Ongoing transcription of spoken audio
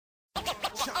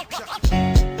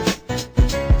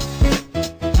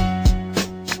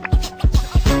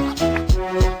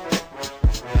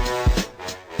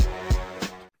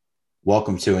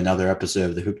Welcome to another episode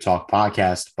of the Hoop Talk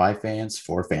podcast by fans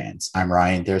for fans. I'm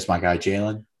Ryan. There's my guy,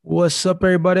 Jalen. What's up,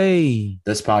 everybody?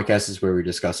 This podcast is where we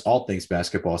discuss all things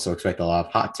basketball, so expect a lot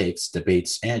of hot takes,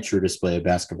 debates, and true display of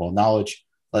basketball knowledge.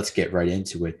 Let's get right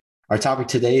into it. Our topic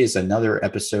today is another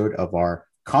episode of our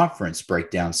conference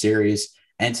breakdown series,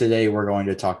 and today we're going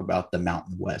to talk about the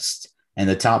Mountain West. And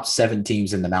the top 7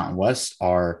 teams in the Mountain West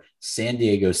are San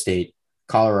Diego State,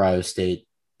 Colorado State,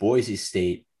 Boise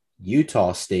State,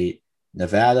 Utah State,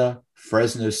 Nevada,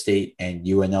 Fresno State, and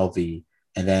UNLV.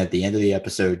 And then at the end of the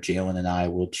episode, Jalen and I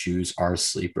will choose our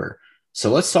sleeper.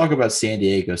 So let's talk about San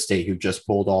Diego State, who just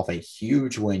pulled off a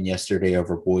huge win yesterday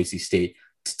over Boise State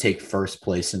to take first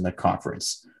place in the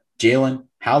conference. Jalen,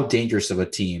 how dangerous of a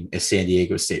team is San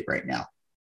Diego State right now?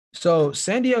 So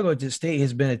San Diego State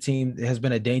has been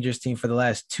a dangerous team for the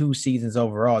last 2 seasons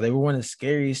overall. They were one of the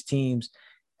scariest teams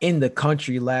in the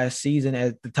country last season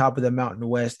at the top of the Mountain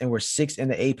West, and were 6th in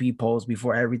the AP polls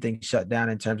before everything shut down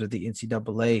in terms of the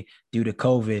NCAA due to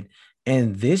COVID.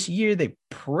 And this year, they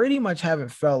pretty much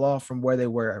haven't fell off from where they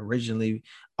were originally.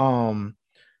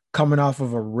 Coming off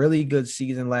of a really good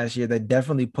season last year, that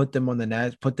definitely put them on the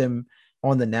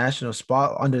national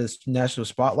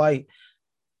spotlight.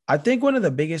 I think one of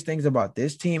the biggest things about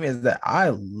this team is that I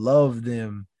love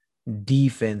them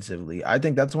defensively. I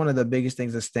think that's one of the biggest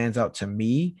things that stands out to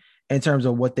me in terms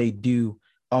of what they do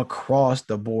across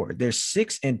the board. They're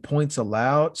 6th in points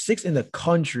allowed, 6th in the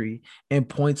country in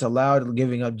points allowed,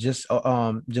 giving up just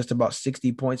about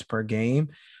 60 points per game.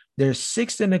 They're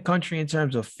 6th in the country in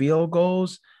terms of field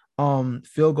goals,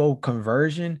 field goal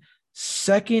conversion,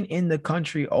 2nd in the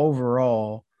country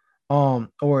overall,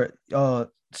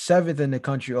 7th in the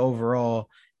country overall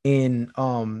in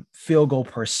field goal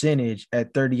percentage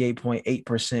at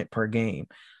 38.8% per game.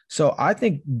 So I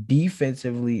think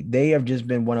defensively, they have just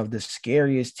been one of the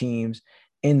scariest teams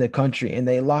in the country, and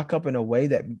they lock up in a way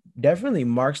that definitely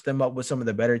marks them up with some of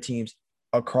the better teams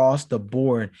across the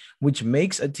board, which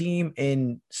makes a team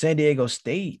in San Diego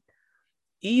State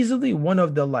easily one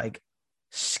of the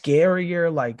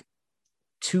scarier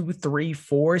 2, 3,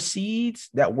 4 seeds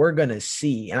that we're going to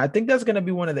see. And I think that's going to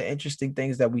be one of the interesting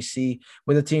things that we see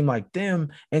with a team like them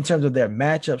in terms of their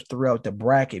matchups throughout the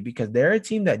bracket, because they're a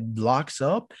team that locks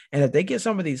up. And if they get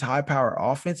some of these high power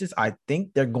offenses, I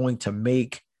think they're going to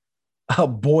make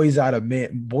boys out of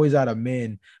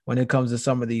men when it comes to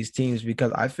some of these teams,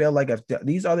 because I feel like if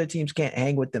these other teams can't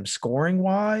hang with them scoring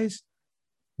wise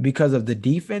because of the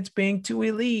defense being too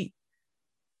elite,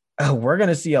 we're going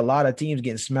to see a lot of teams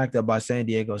getting smacked up by San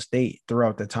Diego State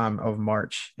throughout the time of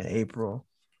March and April.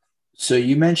 So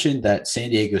you mentioned that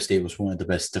San Diego State was one of the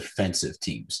best defensive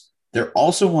teams. They're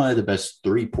also one of the best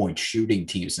three-point shooting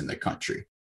teams in the country.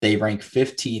 They rank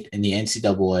 15th in the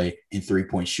NCAA in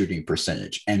three-point shooting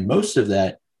percentage. And most of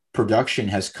that production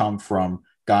has come from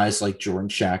guys like Jordan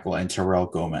Schakel and Terrell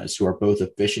Gomez, who are both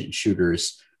efficient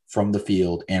shooters from the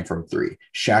field and from three.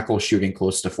 Schakel shooting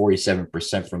close to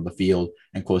 47% from the field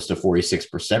and close to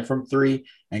 46% from three.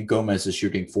 And Gomez is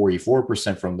shooting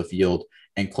 44% from the field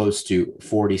and close to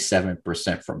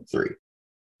 47% from three.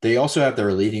 They also have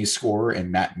their leading scorer in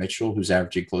Matt Mitchell, who's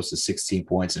averaging close to 16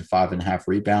 points and 5.5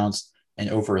 rebounds and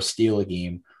over a steal a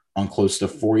game on close to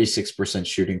 46%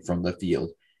 shooting from the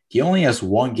field. He only has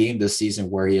one game this season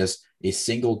where he has a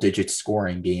single-digit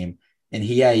scoring game, and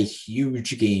he had a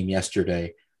huge game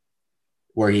yesterday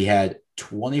where he had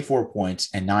 24 points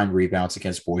and 9 rebounds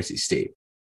against Boise State.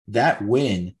 That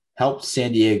win helped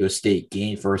San Diego State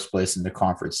gain first place in the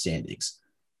conference standings,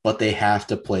 but they have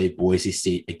to play Boise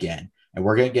State again. And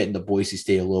we're going to get into Boise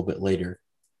State a little bit later.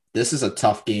 This is a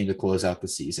tough game to close out the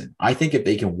season. I think if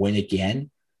they can win again,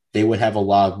 they would have a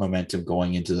lot of momentum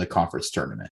going into the conference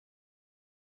tournament.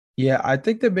 Yeah, I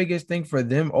think the biggest thing for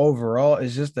them overall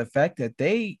is just the fact that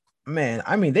they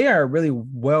are a really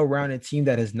well-rounded team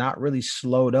that has not really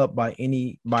slowed up by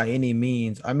any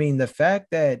means. I mean, the fact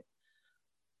that,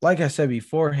 like I said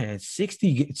beforehand,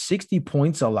 60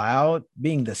 points allowed,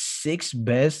 being the 6th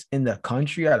best in the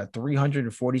country out of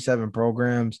 347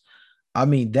 programs, I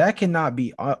mean, that cannot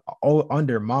be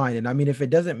undermined. And I mean, if it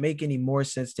doesn't make any more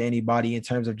sense to anybody in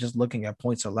terms of just looking at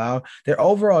points allowed, their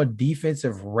overall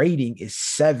defensive rating is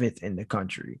 7th in the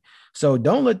country. So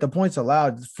don't let the points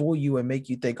allowed fool you and make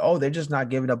you think, oh, they're just not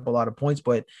giving up a lot of points.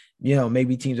 But,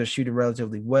 maybe teams are shooting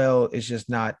relatively well. It's just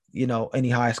not, any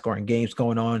high scoring games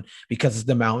going on because it's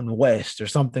the Mountain West or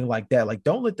something like that. Like,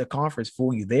 don't let the conference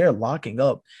fool you. They are locking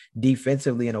up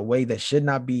defensively in a way that should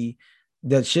not be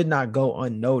that should not go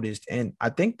unnoticed. And I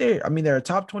think they're a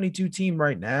top 22 team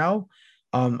right now,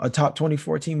 a top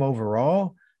 24 team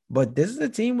overall. But this is a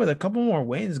team with a couple more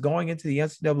wins going into the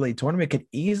NCAA tournament could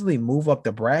easily move up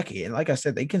the bracket. And like I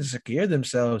said, they can secure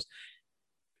themselves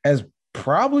as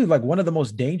probably like one of the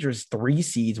most dangerous 3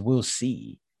 seeds we'll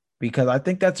see, because I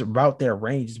think that's about their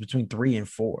range is between 3 and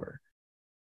 4.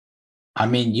 I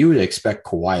mean, you would expect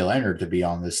Kawhi Leonard to be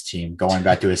on this team going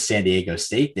back to his San Diego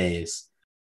State days.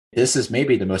 This is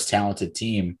maybe the most talented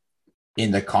team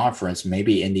in the conference,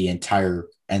 maybe in the entire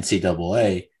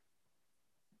NCAA.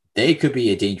 They could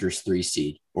be a dangerous 3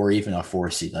 seed or even a 4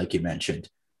 seed, like you mentioned.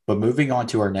 But moving on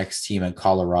to our next team in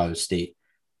Colorado State,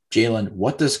 Jalen,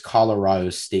 what does Colorado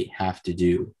State have to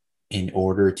do in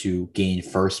order to gain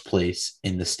first place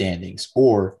in the standings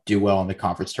or do well in the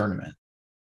conference tournament?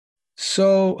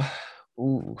 So,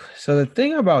 so the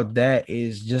thing about that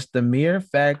is just the mere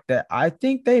fact that I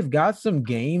think they've got some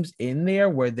games in there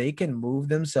where they can move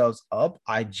themselves up.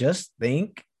 I just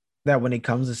think that when it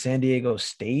comes to San Diego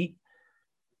State,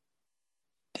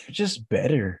 they're just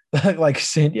better. Like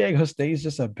San Diego State is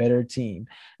just a better team.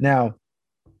 Now,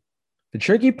 the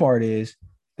tricky part is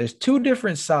there's 2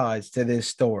 different sides to this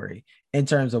story in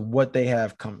terms of what they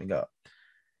have coming up.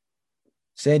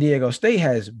 San Diego State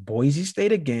has Boise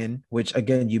State again, which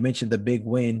again, you mentioned the big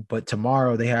win, but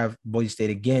tomorrow they have Boise State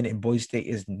again, and Boise State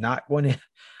is not going to.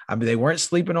 I mean, they weren't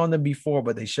sleeping on them before,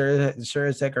 but they sure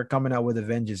as heck are coming out with a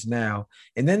vengeance now.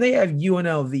 And then they have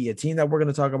UNLV, a team that we're going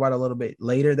to talk about a little bit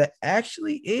later that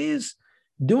actually is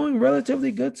doing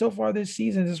relatively good so far this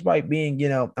season, despite being,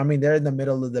 I mean, they're in the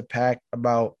middle of the pack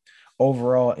about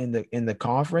overall in the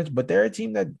conference, but they're a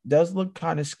team that does look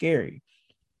kind of scary.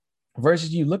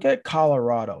 Versus you look at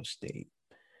Colorado State,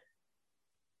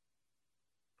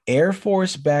 Air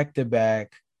Force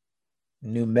back-to-back,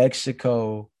 New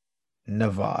Mexico,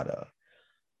 Nevada.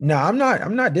 Now, I'm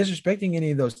not disrespecting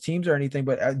any of those teams or anything,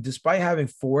 but despite having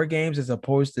 4 games as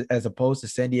opposed to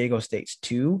San Diego State's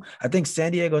 2, I think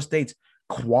San Diego State's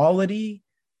quality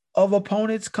of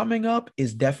opponents coming up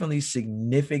is definitely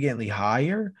significantly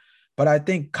higher. But I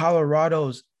think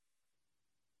Colorado's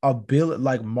ability,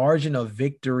 like margin of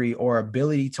victory or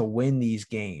ability to win these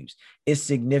games, is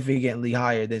significantly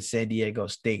higher than San Diego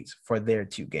State's for their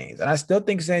 2 games. And I still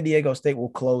think San Diego State will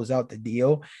close out the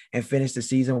deal and finish the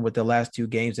season with the last 2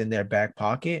 games in their back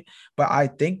pocket. But I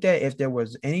think that if there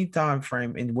was any time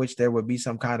frame in which there would be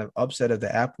some kind of upset of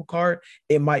the apple cart,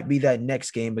 it might be that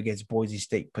next game against Boise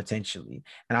State potentially.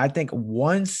 And I think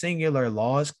one singular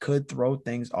loss could throw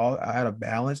things all out of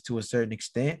balance to a certain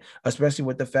extent, especially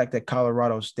with the fact that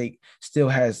Colorado State still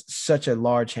has such a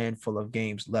large handful of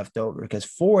games left over, because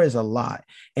 4 is a lot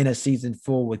in a season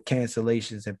full with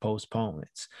cancellations and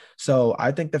postponements. So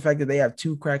I think the fact that they have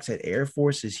 2 cracks at Air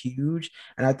Force is huge.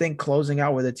 And I think closing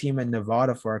out with a team in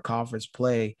Nevada for a conference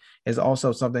play is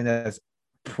also something that's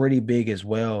pretty big as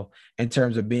well in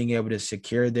terms of being able to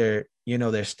secure their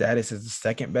status as the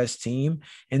second best team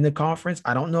in the conference.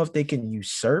 I don't know if they can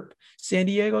usurp San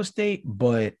Diego State,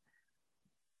 but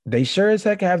they sure as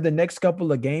heck have the next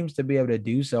couple of games to be able to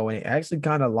do so. And it actually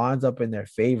kind of lines up in their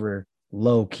favor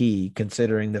low key,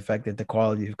 considering the fact that the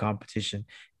quality of competition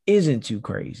isn't too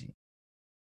crazy.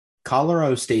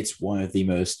 Colorado State's one of the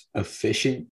most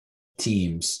efficient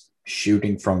teams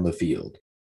shooting from the field.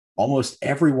 Almost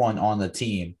everyone on the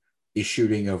team is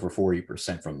shooting over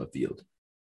 40% from the field.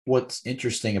 What's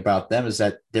interesting about them is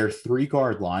that their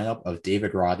 3-guard lineup of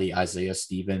David Roddy, Isaiah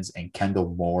Stevens, and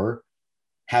Kendall Moore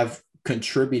have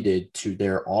contributed to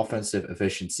their offensive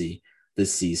efficiency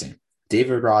this season.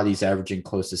 David Roddy's averaging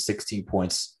close to 16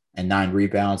 points and 9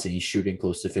 rebounds, and he's shooting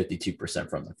close to 52%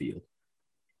 from the field.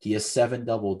 He has 7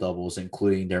 double-doubles,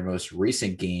 including their most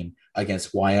recent game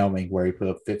against Wyoming, where he put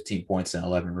up 15 points and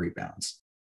 11 rebounds.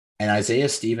 And Isaiah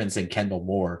Stevens and Kendall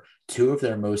Moore, 2 of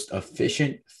their most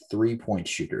efficient 3-point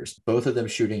shooters, both of them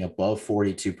shooting above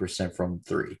 42% from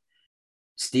 3.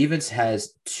 Stevens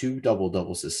has 2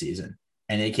 double-doubles this season,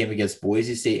 and they came against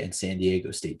Boise State and San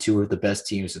Diego State, 2 of the best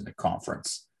teams in the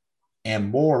conference.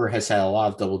 And Moore has had a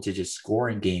lot of double-digit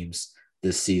scoring games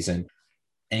this season,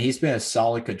 and he's been a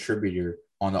solid contributor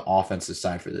on the offensive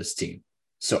side for this team.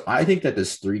 So I think that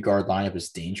this 3-guard lineup is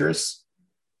dangerous,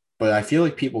 but I feel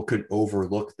like people could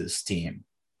overlook this team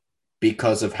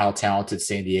because of how talented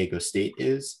San Diego State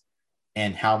is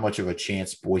and how much of a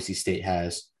chance Boise State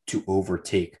has to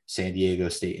overtake San Diego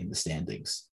State in the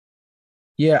standings.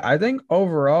 Yeah, I think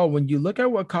overall, when you look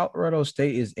at what Colorado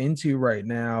State is into right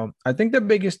now, I think the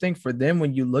biggest thing for them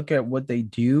when you look at what they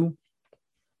do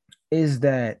is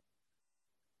that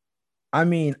I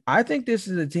mean, I think this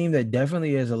is a team that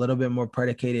definitely is a little bit more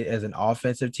predicated as an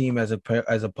offensive team as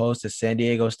opposed to San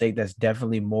Diego State. That's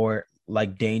definitely more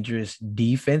like dangerous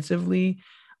defensively.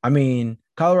 I mean,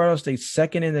 Colorado State's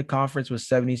second in the conference with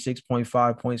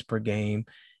 76.5 points per game.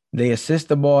 They assist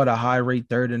the ball at a high rate,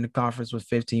 third in the conference with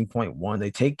 15.1.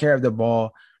 They take care of the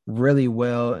ball really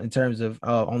well in terms of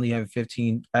only having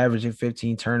 15, averaging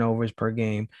 15 turnovers per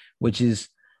game, which is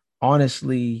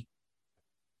honestly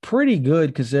pretty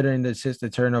good considering the assist to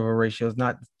turnover ratio is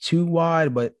not too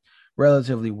wide, but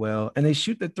relatively well. And they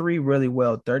shoot the three really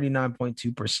well,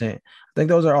 39.2%. I think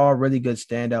those are all really good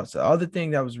standouts. The other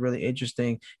thing that was really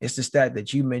interesting is the stat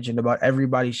that you mentioned about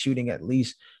everybody shooting at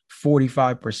least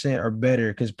 45% or better,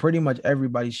 because pretty much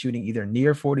everybody's shooting either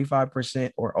near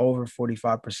 45% or over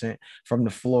 45% from the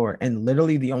floor. And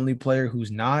literally the only player who's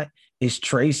not is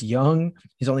Trace Young.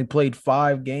 He's only played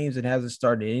 5 games and hasn't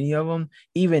started any of them.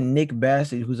 Even Nick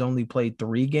Bassett, who's only played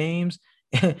 3 games,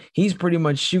 he's pretty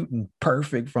much shooting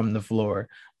perfect from the floor.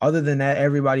 Other than that,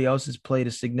 everybody else has played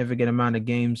a significant amount of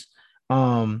games.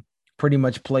 Um, Pretty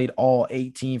much played all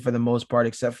 18 for the most part,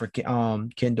 except for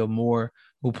Kendall Moore,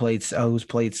 who's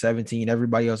played 17.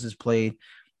 Everybody else has played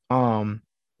um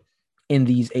in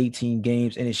these 18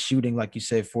 games and is shooting, like you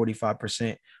said,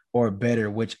 45% or better,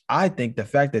 which I think the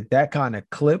fact that that kind of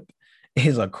clip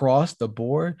is across the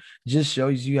board just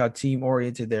shows you how team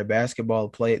oriented their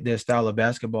style of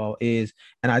basketball is.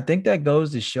 And I think that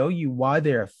goes to show you why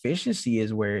their efficiency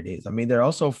is where it is. I mean, they're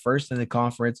also first in the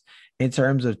conference in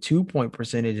terms of 2 point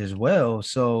percentage as well.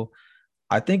 So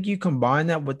I think you combine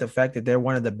that with the fact that they're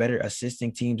one of the better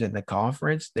assisting teams in the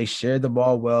conference. They share the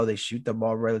ball well, they shoot the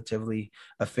ball relatively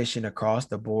efficient across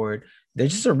the board. They're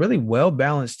just a really well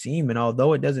balanced team. And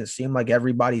although it doesn't seem like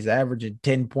everybody's averaging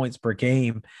 10 points per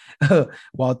game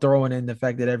while throwing in the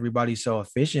fact that everybody's so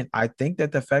efficient, I think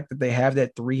that the fact that they have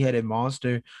that three-headed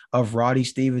monster of Roddy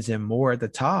Stevens and Moore at the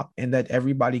top, and that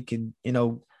everybody can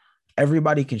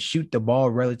shoot the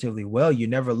ball relatively well. You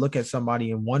never look at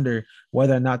somebody and wonder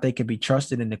whether or not they can be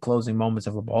trusted in the closing moments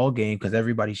of a ball game because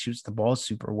everybody shoots the ball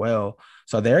super well.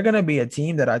 So they're going to be a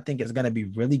team that I think is going to be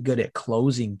really good at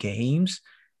closing games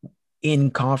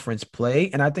in conference play.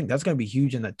 And I think that's going to be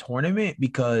huge in the tournament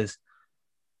because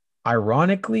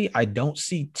ironically, I don't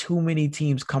see too many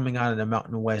teams coming out of the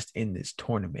Mountain West in this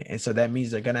tournament. And so that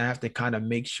means they're going to have to kind of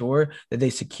make sure that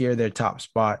they secure their top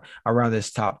spot around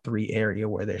this top three area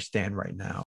where they stand right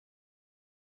now.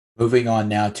 Moving on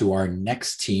now to our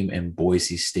next team in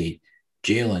Boise State.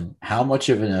 Jalen, how much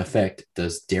of an effect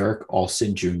does Derek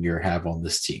Alston Jr. have on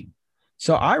this team?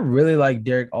 So I really like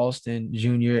Derek Alston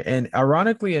Jr. And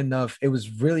ironically enough, it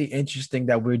was really interesting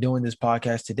that we're doing this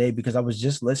podcast today because I was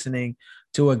just listening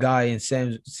to a guy in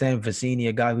Sam Vecini,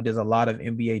 a guy who does a lot of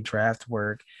NBA draft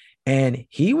work, and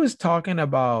he was talking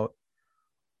about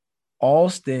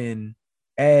Alston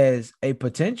as a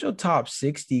potential top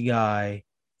 60 guy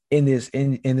in this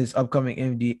upcoming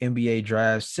NBA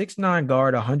draft. 6'9"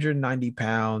 guard, 190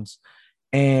 pounds,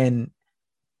 and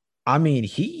I mean,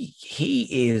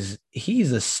 he's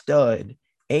a stud.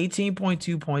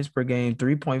 18.2 points per game,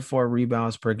 3.4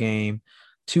 rebounds per game,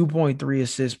 2.3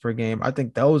 assists per game. I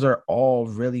think those are all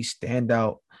really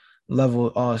standout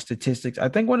level statistics. I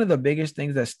think one of the biggest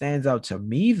things that stands out to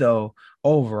me though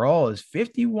overall is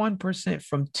 51%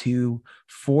 from two,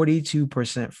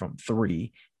 42% from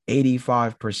three,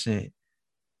 85%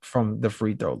 from the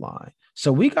free throw line.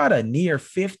 So we got a near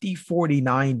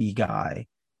 50-40-90 guy,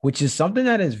 which is something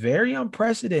that is very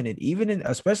unprecedented, even in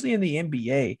especially in the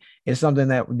NBA. It's something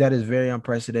that is very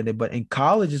unprecedented. But in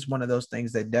college, it's one of those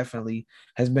things that definitely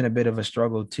has been a bit of a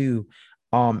struggle too,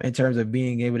 in terms of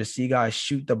being able to see guys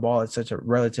shoot the ball at such a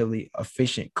relatively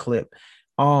efficient clip.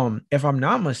 If I'm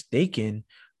not mistaken,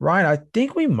 Ryan, I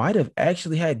think we might have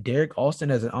actually had Derek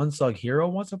Alston as an unsung hero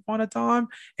once upon a time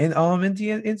in the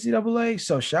NCAA.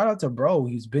 So shout out to bro.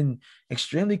 He's been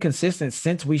extremely consistent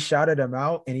since we shouted him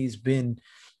out, and he's been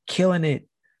killing it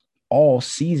all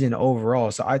season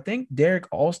overall. So I think Derek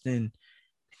Alston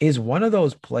is one of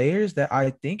those players that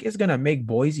I think is going to make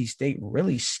Boise State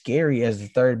really scary as the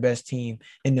third best team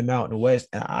in the Mountain West.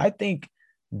 And I think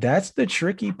that's the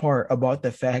tricky part about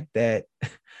the fact that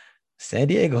San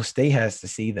Diego State has to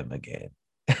see them again.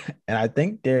 And I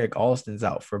think Derek Alston's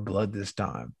out for blood this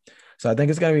time. So I think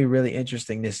it's going to be really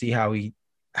interesting to see how he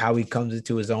comes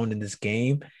into his own in this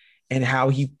game and how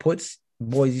he puts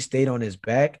Boise State on his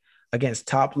back against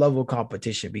top level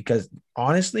competition, because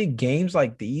honestly, games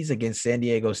like these against San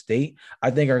Diego State,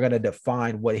 I think are going to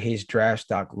define what his draft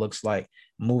stock looks like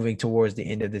moving towards the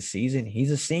end of the season. He's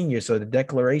a senior, so the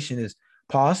declaration is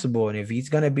possible. And if he's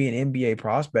going to be an NBA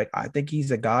prospect, I think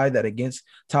he's a guy that against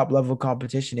top level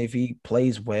competition, if he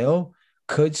plays well,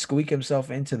 could squeak himself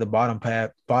into the bottom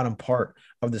part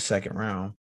of the second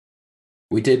round.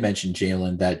 We did mention,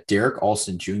 Jalen, that Derek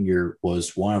Alston Jr.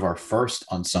 was one of our first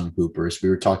unsung hoopers. We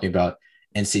were talking about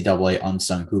NCAA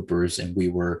unsung hoopers, and we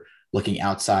were looking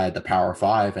outside the Power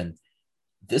Five. And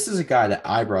this is a guy that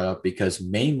I brought up because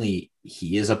mainly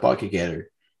he is a bucket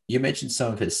getter. You mentioned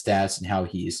some of his stats and how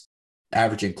he's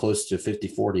averaging close to 50,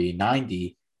 40,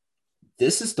 90.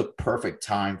 This is the perfect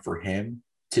time for him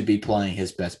to be playing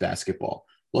his best basketball.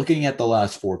 Looking at the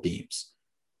last 4 games,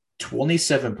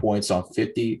 27 points on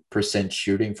 50%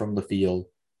 shooting from the field,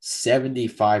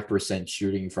 75%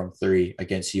 shooting from three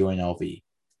against UNLV,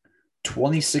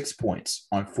 26 points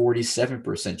on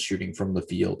 47% shooting from the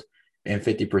field and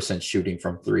 50% shooting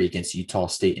from three against Utah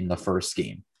State in the first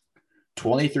game,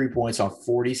 23 points on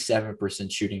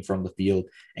 47% shooting from the field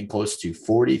and close to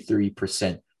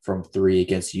 43% from three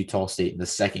against Utah State in the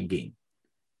second game,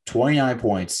 29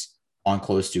 points on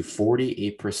close to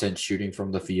 48% shooting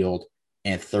from the field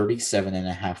and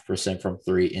 37.5% from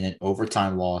three in an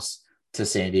overtime loss to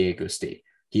San Diego State.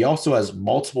 He also has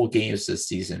multiple games this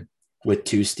season with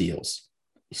 2 steals.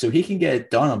 So he can get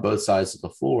it done on both sides of the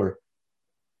floor.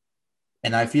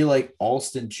 And I feel like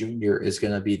Alston Jr. is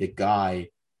going to be the guy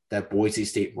that Boise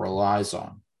State relies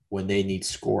on when they need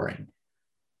scoring.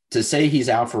 To say he's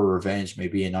out for revenge may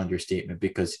be an understatement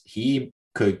because he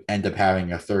could end up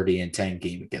having a 30-10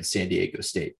 game against San Diego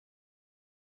State.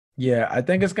 Yeah, I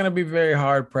think it's going to be very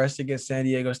hard pressed against San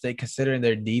Diego State considering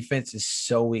their defense is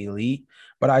so elite.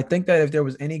 But I think that if there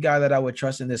was any guy that I would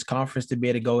trust in this conference to be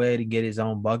able to go ahead and get his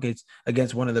own buckets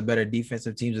against one of the better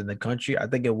defensive teams in the country, I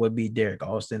think it would be Derek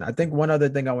Alston. I think one other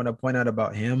thing I want to point out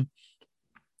about him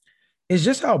is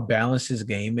just how balanced his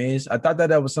game is. I thought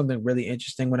that was something really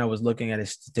interesting when I was looking at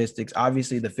his statistics.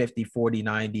 Obviously, the 50, 40,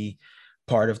 90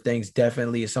 part of things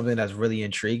definitely is something that's really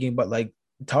intriguing. But like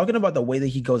talking about the way that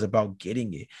he goes about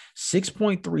getting it,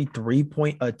 6.3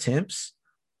 3-point attempts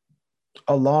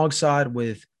alongside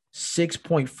with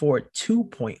 6.4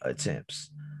 2-point attempts.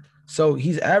 So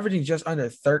he's averaging just under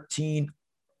 13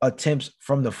 attempts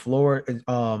from the floor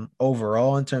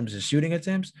overall in terms of shooting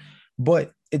attempts.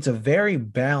 But it's a very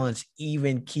balanced,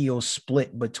 even keel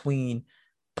split between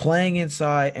playing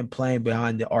inside and playing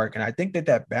behind the arc. And I think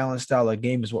that balanced style of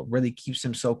game is what really keeps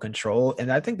him so controlled. And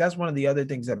I think that's one of the other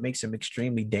things that makes him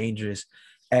extremely dangerous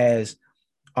as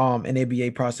an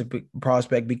NBA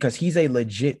prospect because he's a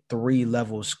legit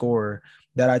 3-level scorer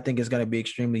that I think is going to be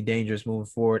extremely dangerous moving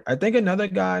forward. I think another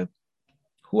guy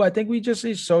who I think we just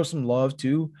need to show some love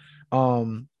to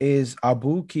is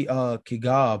Abu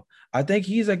Kigab. I think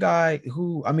he's a guy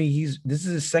who, I mean, this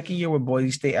is his second year with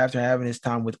Boise State after having his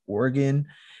time with Oregon.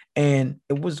 And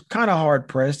it was kind of hard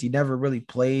pressed. He never really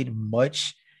played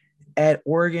much at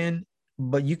Oregon,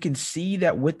 but you can see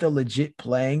that with the legit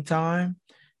playing time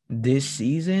this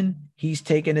season, he's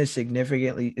taken a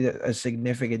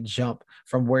significant jump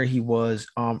from where he was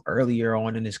earlier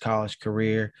on in his college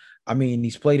career. I mean,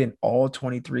 he's played in all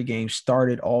 23 games,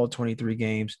 started all 23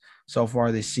 games so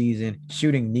far this season,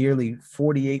 shooting nearly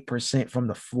 48% from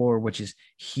the floor, which is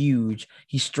huge.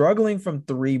 He's struggling from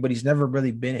three, but he's never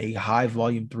really been a high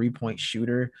volume 3-point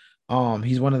shooter.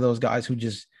 He's one of those guys who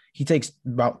he takes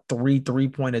about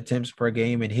 3-point attempts per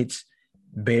game and hits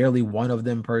barely one of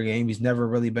them per game. He's never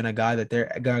really been a guy that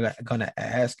they're gonna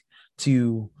ask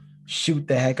to shoot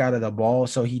the heck out of the ball,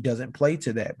 so he doesn't play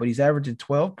to that. But he's averaging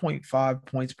 12.5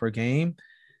 points per game,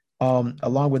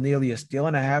 along with nearly a steal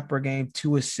and a half per game,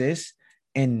 2 assists,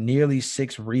 and nearly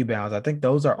 6 rebounds. I think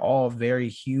those are all very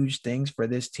huge things for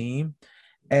this team,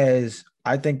 as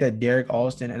I think that Derek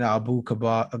Alston and Abu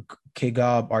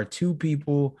Kigab are 2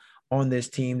 people on this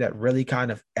team that really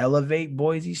kind of elevate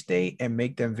Boise State and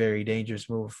make them very dangerous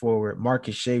moving forward.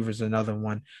 Marcus Shaver is another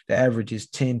one that averages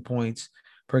 10 points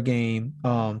per game,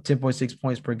 10.6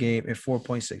 points per game and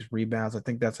 4.6 rebounds. I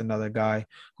think that's another guy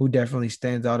who definitely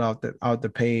stands out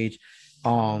the page,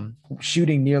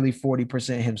 shooting nearly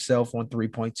 40% himself on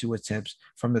 3.2 attempts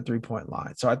from the 3-point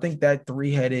line. So I think that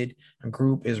 3-headed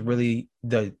group is really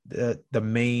the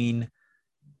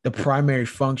primary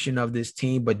function of this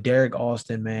team. But Derek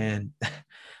Alston, man,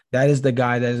 that is the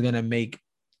guy that is going to make,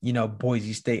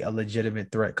 Boise State a legitimate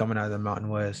threat coming out of the Mountain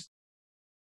West.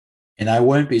 And I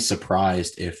wouldn't be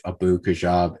surprised if Abu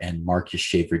Kigab and Marcus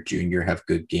Shaver Jr. have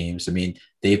good games. I mean,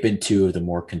 they've been 2 of the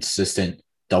more consistent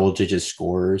double-digit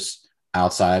scorers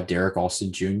outside of Derek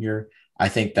Alston Jr. I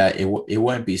think that it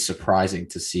wouldn't be surprising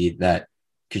to see that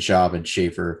Kigab and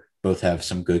Shaver both have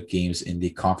some good games in the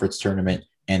conference tournament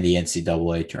and the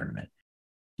NCAA tournament.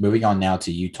 Moving on now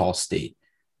to Utah State.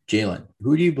 Jalen,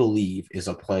 who do you believe is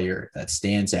a player that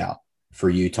stands out for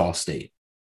Utah State?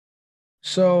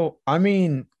 So, I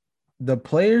mean, The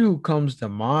player who comes to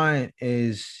mind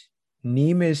is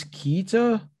Neemias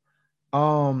Queta.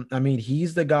 I mean,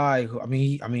 he's the guy who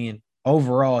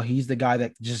overall, he's the guy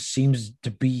that just seems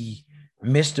to be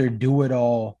Mr. Do It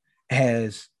All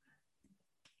as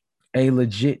a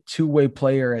legit two-way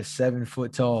player at 7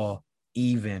 foot tall,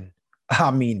 even. I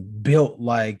mean, built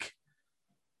like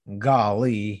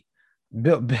golly,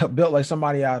 built like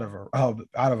somebody out of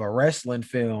a wrestling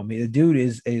film. The dude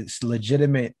is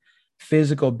legitimate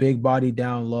physical, big body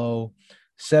down low,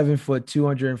 7 foot,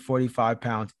 245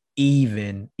 pounds,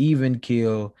 even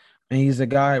kill. And he's a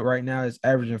guy right now that's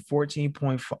averaging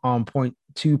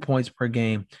 14.2 points per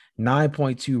game,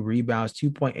 9.2 rebounds,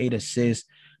 2.8 assists,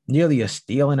 nearly a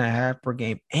steal and a half per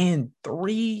game, and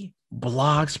 3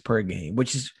 blocks per game,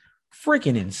 which is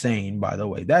freaking insane, by the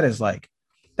way. That is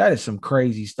some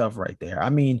crazy stuff right there.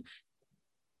 I mean,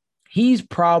 he's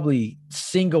probably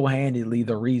single-handedly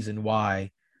the reason why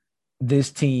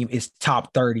this team is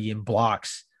top 30 in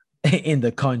blocks in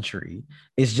the country.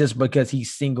 It's just because he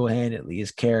single-handedly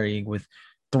is carrying with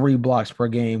 3 blocks per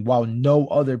game, while no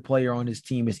other player on his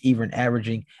team is even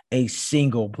averaging a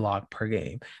single block per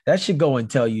game. That should go and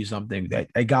tell you something, that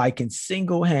a guy can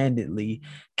single-handedly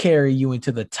carry you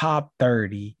into the top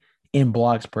 30 in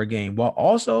blocks per game, while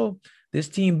also this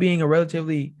team being a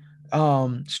relatively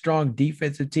strong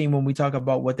defensive team. When we talk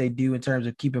about what they do in terms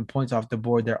of keeping points off the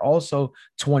board, they're also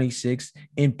 26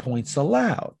 in points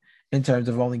allowed, in terms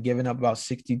of only giving up about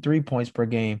 63 points per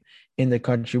game in the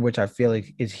country, which I feel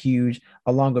like is huge,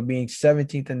 along with being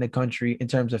 17th in the country in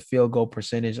terms of field goal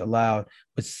percentage allowed,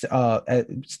 with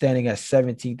standing at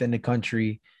 17th in the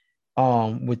country,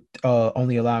 with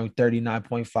only allowing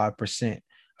 39.5%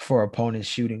 for opponents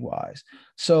shooting wise.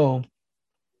 So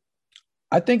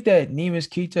I think that Neemias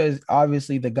Queta is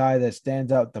obviously the guy that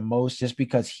stands out the most, just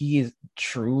because he is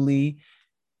truly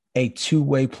a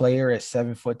two-way player at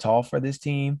 7 foot tall for this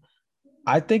team.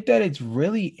 I think that it's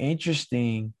really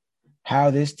interesting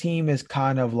how this team is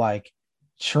kind of like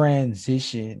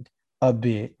transitioned a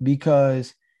bit,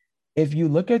 because if you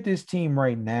look at this team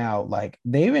right now, like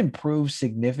they've improved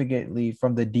significantly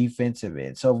from the defensive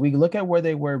end. So if we look at where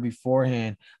they were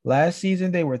beforehand, last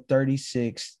season they were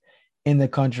 36th in the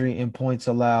country in points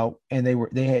allowed, and they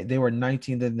were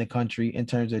 19th in the country in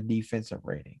terms of defensive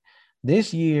rating.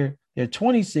 This year, they're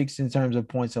 26th in terms of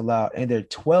points allowed, and they're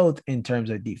 12th in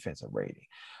terms of defensive rating.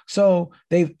 So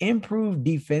they've improved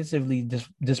defensively,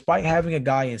 despite having a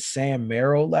guy in Sam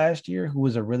Merrill last year, who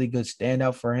was a really good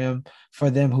standout for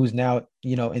them, who's now,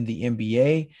 in the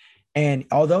NBA. And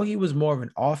although he was more of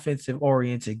an offensive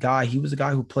oriented guy, he was a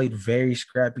guy who played very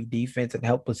scrappy defense and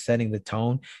helped with setting the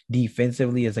tone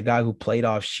defensively, as a guy who played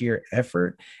off sheer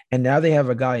effort. And now they have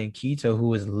a guy in Queta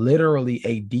who is literally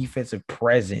a defensive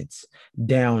presence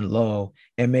down low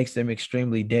and makes them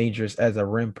extremely dangerous as a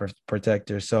rim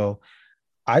protector. So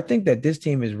I think that this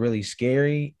team is really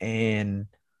scary, and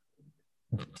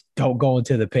don't go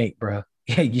into the paint, bro.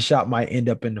 Your shot might end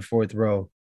up in the fourth row.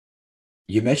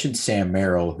 You mentioned Sam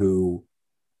Merrill, who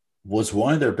was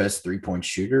one of their best 3-point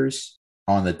shooters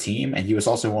on the team, and he was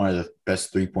also one of the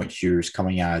best 3-point shooters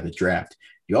coming out of the draft.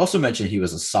 You also mentioned he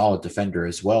was a solid defender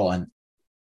as well, and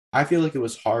I feel like it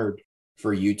was hard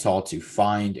for Utah to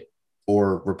find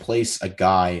or replace a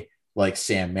guy like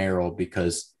Sam Merrill,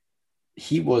 because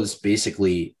he was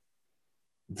basically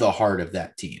the heart of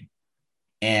that team.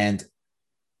 And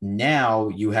now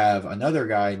you have another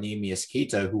guy, Neemias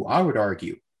Queta, who I would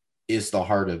argue is the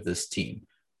heart of this team.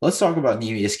 Let's talk about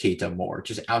Neemias Queta more,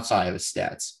 just outside of his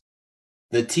stats.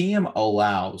 The team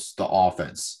allows the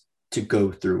offense to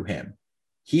go through him.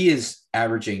 He is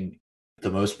averaging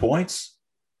the most points,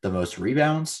 the most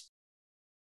rebounds,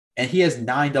 and he has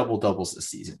 9 double-doubles this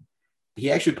season.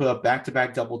 He actually put up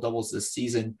back-to-back double-doubles this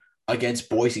season against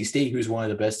Boise State, who's one of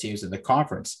the best teams in the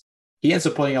conference. He ends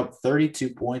up putting up 32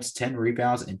 points, 10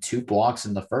 rebounds, and 2 blocks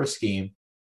in the first game.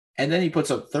 And then he puts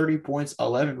up 30 points,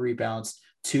 11 rebounds,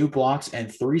 2 blocks,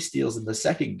 and 3 steals in the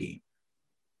second game.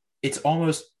 It's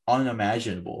almost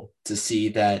unimaginable to see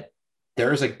that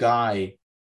there's a guy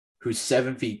who's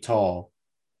 7 feet tall,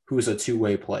 who's a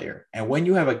two-way player. And when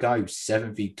you have a guy who's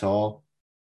 7 feet tall,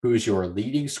 who's your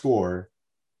leading scorer,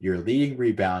 your leading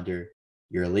rebounder,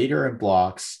 your leader in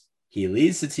blocks, he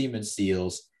leads the team in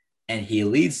steals, and he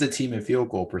leads the team in field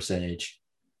goal percentage.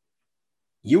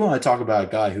 You want to talk about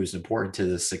a guy who's important to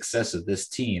the success of this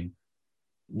team.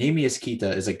 Neemias Queta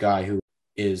is a guy who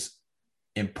is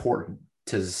important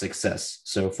to the success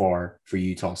so far for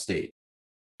Utah State.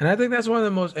 And I think that's one of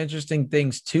the most interesting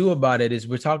things too about it is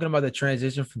we're talking about the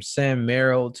transition from Sam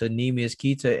Merrill to Neemias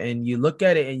Queta, and you look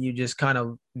at it and you just kind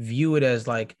of view it as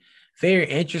like very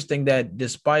interesting that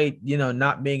despite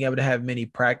not being able to have many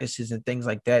practices and things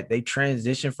like that, they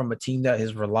transition from a team that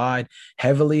has relied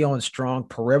heavily on strong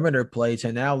perimeter play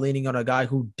to now leaning on a guy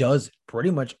who does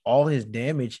pretty much all his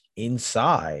damage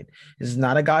inside. This is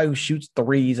not a guy who shoots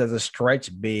threes as a stretch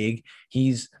big.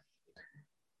 He's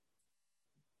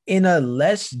in a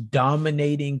less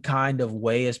dominating kind of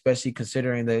way, especially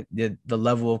considering the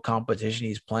level of competition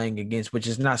he's playing against, which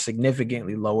is not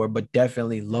significantly lower, but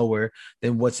definitely lower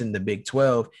than what's in the Big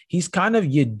 12. He's kind of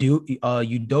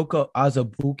Udoka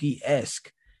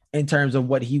Azubuike-esque in terms of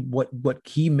what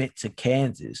he meant to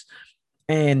Kansas.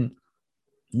 And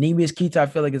Neemias Queta, I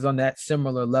feel like, is on that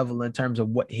similar level in terms of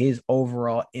what his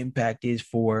overall impact is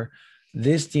for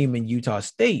this team in Utah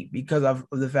State because of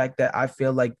the fact that I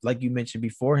feel like you mentioned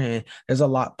beforehand, there's a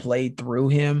lot played through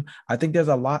him. I think there's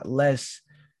a lot less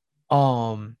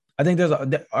I think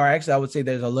I would say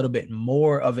there's a little bit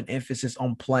more of an emphasis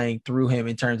on playing through him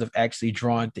in terms of actually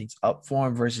drawing things up for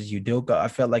him versus Udoka. I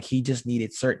felt like he just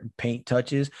needed certain paint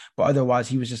touches, but otherwise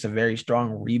he was just a very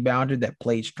strong rebounder that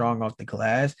played strong off the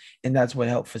glass, and that's what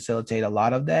helped facilitate a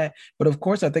lot of that. But of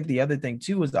course, I think the other thing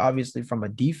too is obviously from a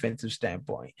defensive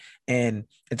standpoint, and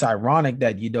it's ironic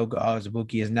that Udoka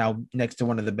Azubuike is now next to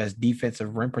one of the best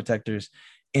defensive rim protectors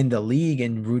in the league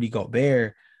and Rudy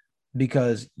Gobert,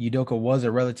 because Udoka was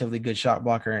a relatively good shot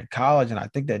blocker in college. And I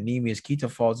think that Neemias Queta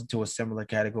falls into a similar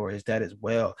category as that as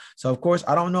well. So, of course,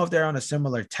 I don't know if they're on a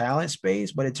similar talent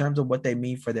space, but in terms of what they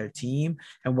mean for their team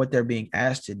and what they're being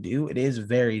asked to do, it is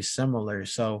very similar.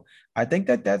 So I think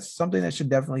that that's something that should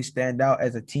definitely stand out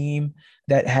as a team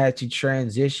that had to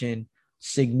transition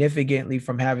significantly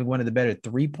from having one of the better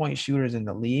three-point shooters in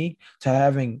the league to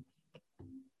having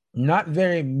not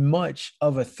very much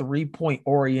of a three-point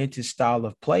oriented style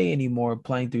of play anymore,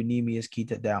 playing through Neemias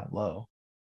Queta down low.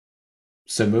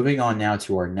 So moving on now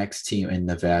to our next team in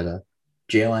Nevada,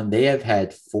 Jalen, they have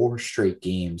had 4 straight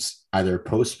games either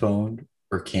postponed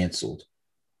or canceled.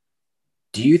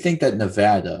 Do you think that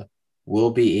Nevada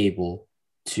will be able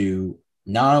to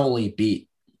not only beat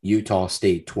Utah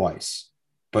State twice,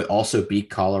 but also beat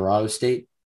Colorado State?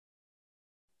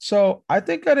 So I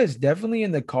think that is definitely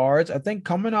in the cards. I think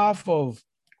coming off of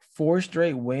 4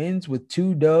 straight wins with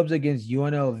 2 dubs against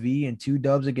UNLV and 2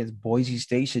 dubs against Boise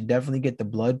State should definitely get the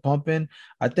blood pumping.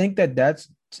 I think that that's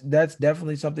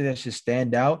definitely something that should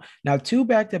stand out. Now, 2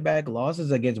 back-to-back losses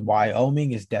against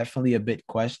Wyoming is definitely a bit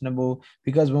questionable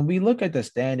because when we look at the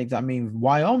standings, I mean,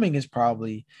 Wyoming is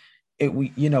probably it.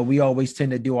 We always tend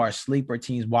to do our sleeper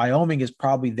teams. Wyoming is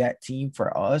probably that team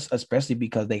for us, especially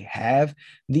because they have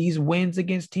these wins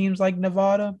against teams like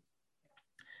Nevada.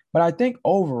 But I think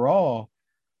overall,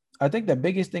 I think the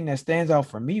biggest thing that stands out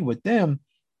for me with them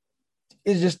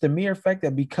is just the mere fact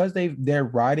that because they're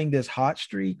riding this hot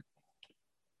streak,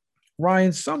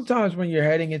 Ryan, sometimes when you're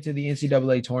heading into the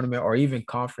NCAA tournament or even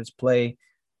conference play,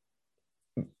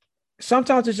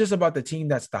 sometimes it's just about the team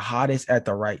that's the hottest at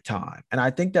the right time. And I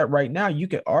think that right now you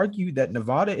could argue that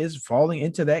Nevada is falling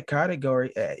into that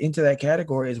category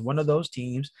as one of those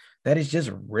teams that is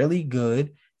just really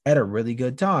good at a really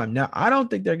good time. Now, I don't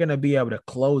think they're going to be able to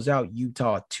close out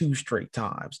Utah 2 straight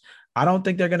times. I don't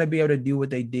think they're going to be able to do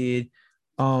what they did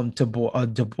to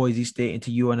Boise State and to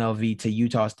UNLV to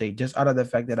Utah State, just out of the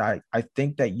fact that I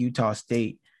think that Utah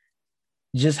State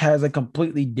just has a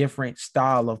completely different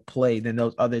style of play than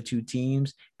those other 2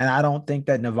 teams. And I don't think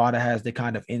that Nevada has the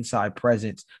kind of inside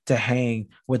presence to hang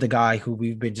with a guy who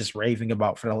we've been just raving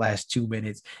about for the last 2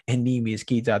 minutes and Neemias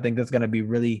Queta. I think that's going to be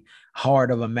really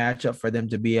hard of a matchup for them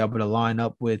to be able to line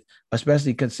up with,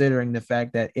 especially considering the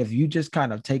fact that if you just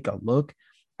kind of take a look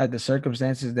at the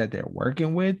circumstances that they're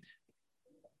working with,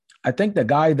 I think the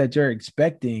guy that you're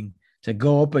expecting to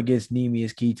go up against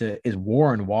Neemias Queta is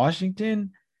Warren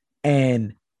Washington.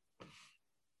 And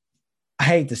I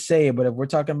hate to say it, but if we're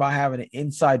talking about having an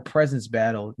inside presence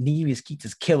battle, Neemias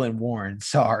Queta's killing Warren.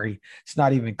 Sorry, it's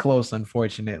not even close,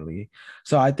 unfortunately.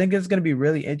 So I think it's going to be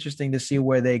really interesting to see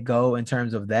where they go in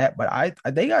terms of that. But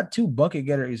they got 2 bucket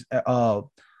getters up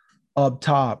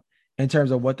top in terms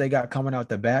of what they got coming out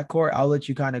the backcourt. I'll let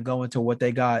you kind of go into what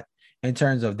they got in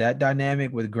terms of that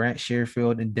dynamic with Grant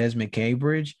Sherfield and Desmond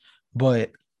Cambridge.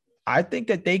 But I think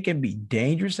that they can be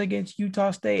dangerous against Utah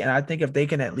State. And I think if they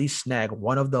can at least snag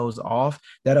one of those off,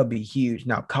 that'll be huge.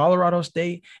 Now, Colorado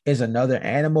State is another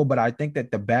animal, but I think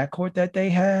that the backcourt that they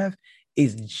have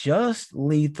is just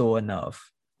lethal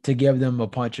enough to give them a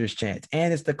puncher's chance.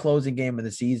 And it's the closing game of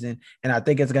the season. And I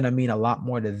think it's going to mean a lot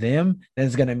more to them than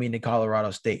it's going to mean to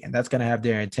Colorado State. And that's going to have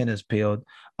their antennas peeled,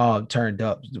 turned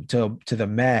up to the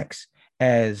max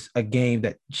as a game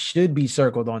that should be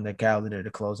circled on the calendar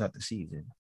to close out the season.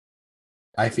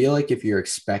 I feel like if you're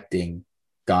expecting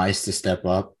guys to step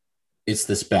up, it's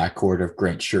this backcourt of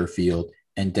Grant Sherfield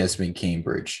and Desmond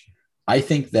Cambridge. I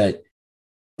think that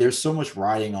there's so much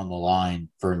riding on the line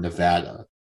for Nevada.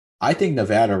 I think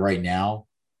Nevada right now,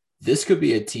 this could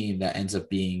be a team that ends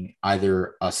up being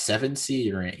either a 7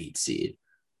 seed or an 8 seed.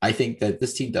 I think that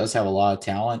this team does have a lot of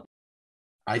talent.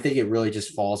 I think it really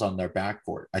just falls on their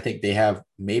backcourt. I think they have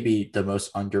maybe the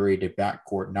most underrated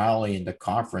backcourt, not only in the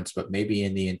conference, but maybe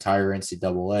in the entire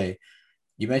NCAA.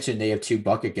 You mentioned they have 2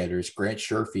 bucket getters, Grant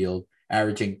Sherfield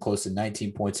averaging close to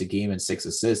 19 points a game and 6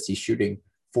 assists. He's shooting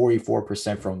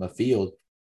 44% from the field.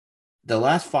 The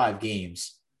last 5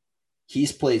 games,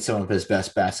 he's played some of his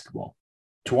best basketball.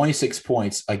 26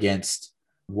 points against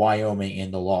Wyoming in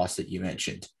the loss that you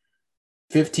mentioned.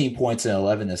 15 points and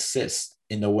 11 assists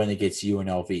in the win against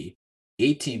UNLV.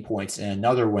 18 points and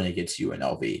another win against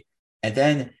UNLV. And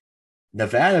then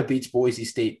Nevada beats Boise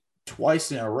State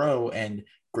twice in a row, and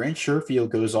Grant Sherfield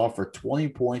goes off for 20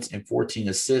 points and 14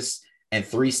 assists and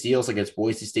 3 steals against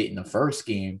Boise State in the first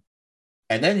game.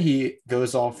 And then he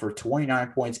goes off for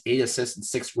 29 points, 8 assists, and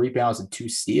 6 rebounds and 2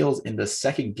 steals in the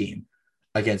second game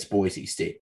against Boise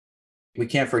State. We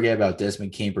can't forget about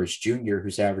Desmond Cambridge Jr.,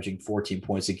 who's averaging 14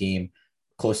 points a game,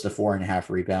 close to 4.5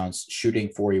 rebounds, shooting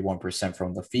 41%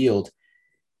 from the field.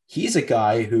 He's a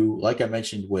guy who, like I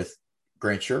mentioned with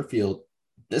Grant Sherfield,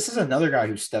 this is another guy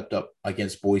who stepped up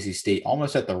against Boise State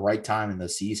almost at the right time in the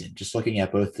season. Just looking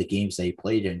at both the games they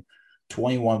played in,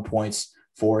 21 points,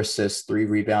 4 assists, 3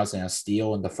 rebounds, and a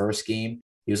steal in the first game.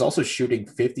 He was also shooting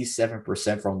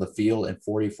 57% from the field and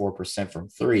 44% from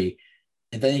 3.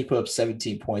 And then he put up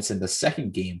 17 points in the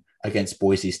second game against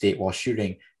Boise State while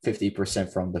shooting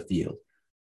 50% from the field.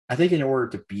 I think in order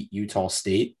to beat Utah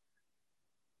State,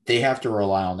 they have to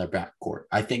rely on their backcourt.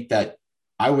 I think that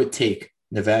I would take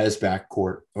Nevada's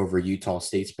backcourt over Utah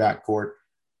State's backcourt.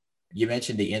 You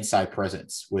mentioned the inside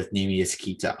presence with Neemias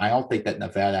Queta. I don't think that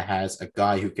Nevada has a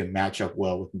guy who can match up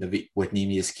well with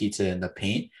Neemias Queta in the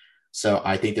paint. So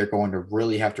I think they're going to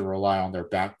really have to rely on their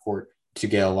backcourt to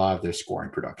get a lot of their scoring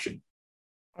production.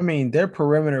 I mean, their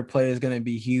perimeter play is going to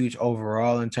be huge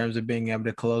overall in terms of being able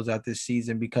to close out this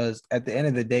season, because at the end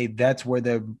of the day, that's where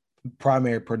their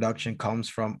primary production comes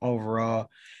from overall.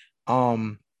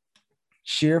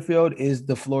 Sherfield is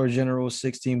the floor general,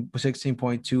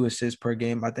 16.2 assists per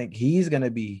game. I think he's going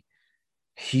to be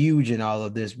huge in all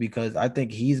of this, because I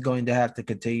think he's going to have to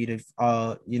continue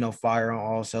to, fire on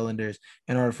all cylinders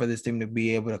in order for this team to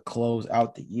be able to close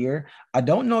out the year. I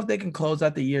don't know if they can close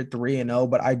out the year 3-0,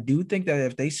 but I do think that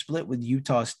if they split with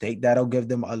Utah State, that'll give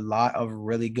them a lot of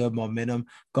really good momentum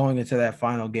going into that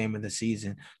final game of the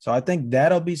season. So I think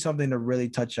that'll be something to really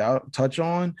touch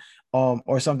on.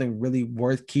 Or something really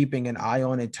worth keeping an eye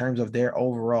on in terms of their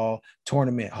overall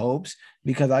tournament hopes,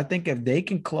 because I think if they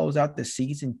can close out the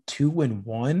season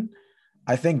 2-1,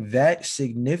 I think that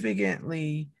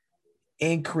significantly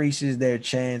increases their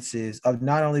chances of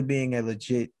not only being a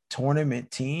legit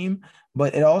tournament team,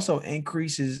 but it also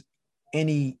increases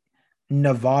any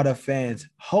Nevada fans'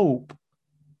 hope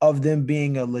of them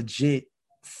being a legit,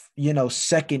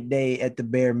 second day at the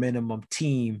bare minimum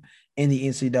team in the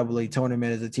NCAA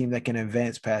tournament, as a team that can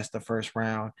advance past the first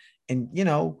round and,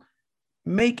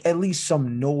 make at least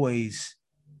some noise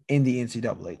in the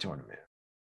NCAA tournament.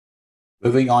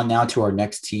 Moving on now to our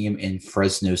next team in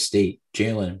Fresno State.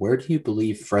 Jalen, where do you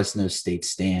believe Fresno State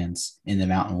stands in the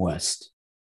Mountain West?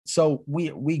 So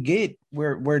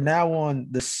we're now on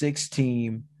the 6th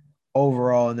team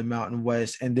overall in the Mountain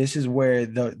West, and this is where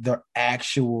the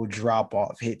actual drop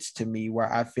off hits to me,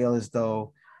 where I feel as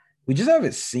though we just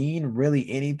haven't seen really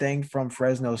anything from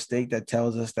Fresno State that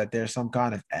tells us that there's some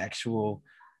kind of actual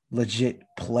legit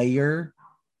player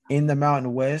in the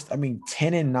Mountain West. I mean,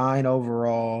 10-9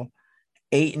 overall,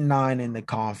 8-9 in the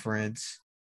conference.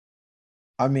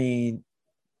 I mean,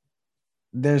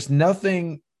 there's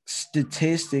nothing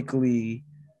statistically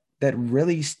that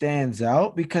really stands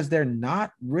out, because they're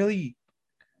not really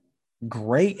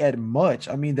great at much.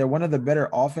 I mean, they're one of the better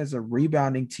offensive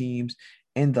rebounding teams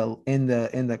in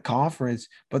the conference,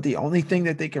 but the only thing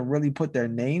that they can really put their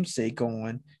namesake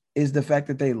on is the fact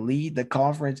that they lead the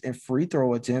conference in free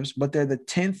throw attempts, but they're the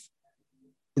 10th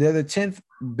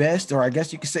best, or I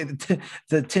guess you could say the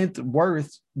 10th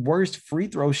worst free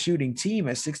throw shooting team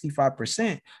at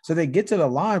 65%. So they get to the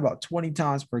line about 20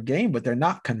 times per game, but they're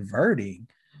not converting.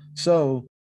 So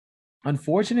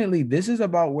Unfortunately, this is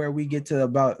about where we get to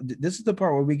about this is the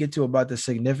part where we get to about the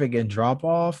significant drop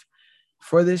off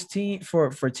for this team for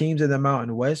teams in the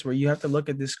Mountain West, where you have to look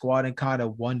at this squad and kind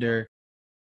of wonder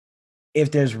if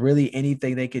there's really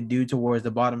anything they could do towards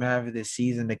the bottom half of this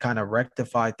season to kind of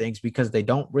rectify things, because they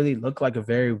don't really look like a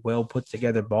very well put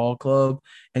together ball club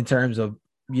in terms of,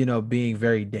 being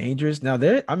very dangerous. Now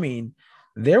they're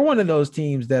one of those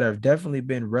teams that have definitely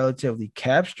been relatively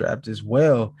cap strapped as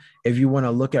well. If you want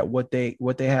to look at what they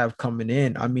have coming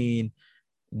in,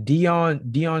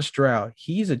 Dion Stroud,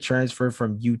 he's a transfer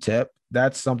from UTEP.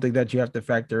 That's something that you have to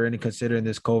factor in and consider in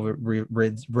this COVID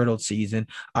riddled season.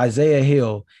 Isaiah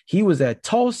Hill, he was at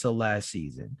Tulsa last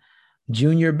season.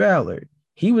 Junior Ballard,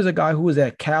 he was a guy who was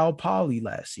at Cal Poly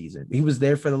last season. He was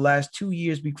there for the last 2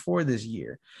 years before this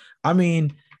year. I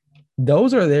mean,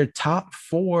 those are their top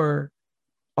four.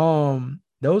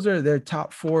 Those are their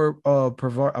top four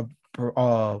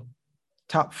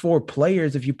top four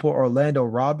players. If you put Orlando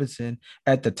Robinson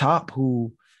at the top,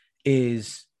 who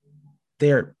is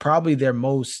probably their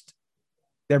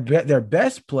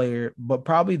best player, but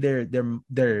probably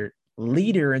their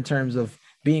leader in terms of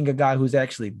being a guy who's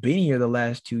actually been here the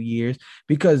last 2 years.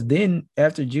 Because then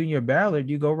after Junior Ballard,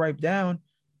 you go right down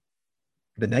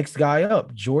the next guy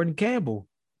up, Jordan Campbell.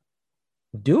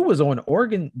 Dude was on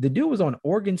Oregon. The dude was on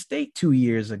Oregon State 2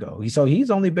 years ago. So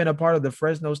he's only been a part of the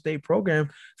Fresno State program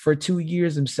for 2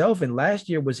 years himself. And last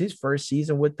year was his first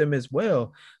season with them as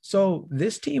well. So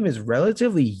this team is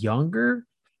relatively younger,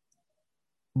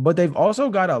 but they've also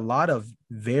got a lot of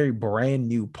very brand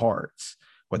new parts.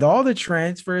 With all the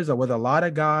transfers or with a lot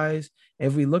of guys,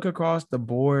 if we look across the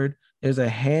board, there's a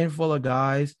handful of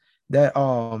guys that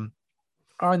are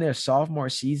in their sophomore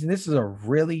season. This is a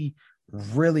really,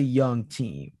 really young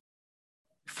team.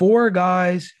 4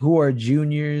 guys who are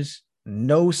juniors,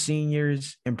 no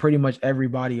seniors, and pretty much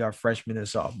everybody are freshmen and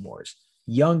sophomores.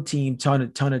 Young team, ton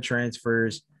of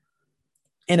transfers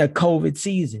in a COVID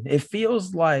season. It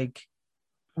feels like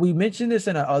we mentioned this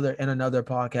in another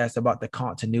podcast about the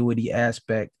continuity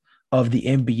aspect of the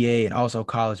NBA and also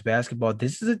college basketball.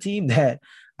 This is a team that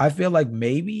I feel like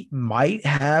maybe might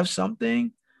have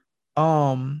something.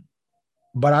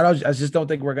 But I just don't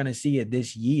think we're going to see it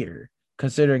this year,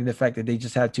 considering the fact that they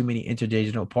just have too many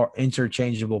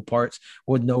interchangeable parts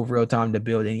with no real time to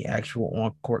build any actual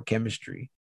on-court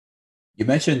chemistry. You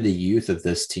mentioned the youth of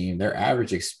this team. Their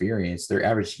average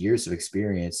years of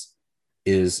experience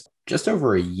is just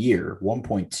over a year,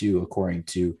 1.2, according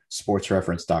to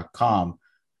sportsreference.com.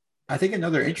 I think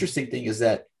another interesting thing is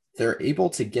that they're able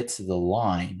to get to the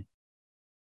line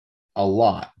a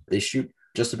lot. They shoot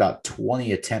just about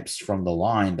 20 attempts from the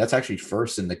line. That's actually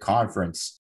first in the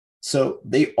conference. So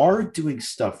they are doing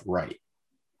stuff right.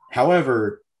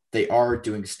 However, they are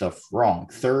doing stuff wrong.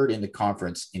 Third in the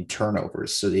conference in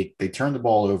turnovers. So they turn the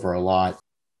ball over a lot.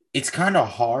 It's kind of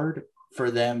hard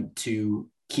for them to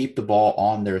keep the ball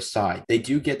on their side. They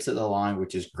do get to the line,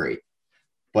 which is great.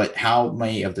 But how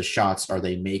many of the shots are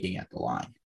they making at the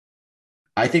line?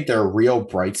 I think their real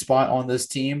bright spot on this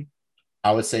team,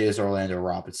 I would say, is Orlando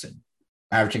Robinson,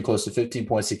 averaging close to 15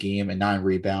 points a game and 9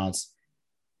 rebounds,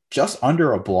 just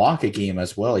under a block a game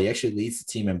as well. He actually leads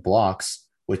the team in blocks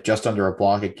with just under a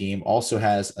block a game, also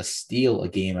has a steal a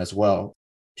game as well,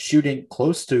 shooting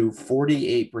close to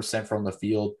 48% from the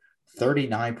field,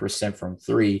 39% from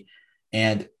 3.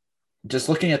 And just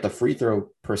looking at the free throw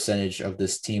percentage of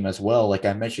this team as well, like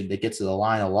I mentioned, they get to the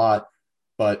line a lot,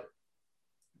 but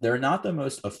they're not the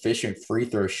most efficient free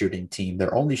throw shooting team.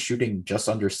 They're only shooting just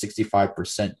under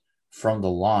 65% from the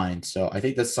line. So I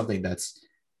think that's something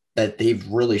that they've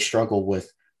really struggled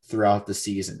with throughout the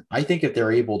season. I think if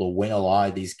they're able to win a lot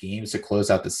of these games to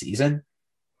close out the season,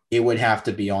 it would have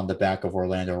to be on the back of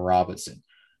Orlando Robinson.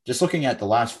 Just looking at the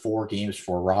last 4 games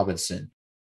for Robinson,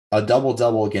 a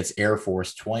double-double against Air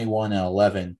Force, 21 and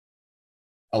 11,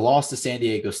 a loss to San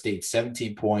Diego State,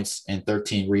 17 points and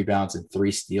 13 rebounds and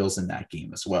 3 steals in that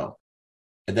game as well.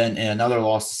 And then in another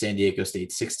loss to San Diego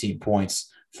State, 16 points,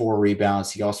 4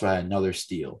 rebounds. He also had another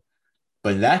steal.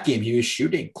 But in that game, he was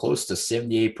shooting close to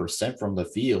 78% from the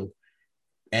field.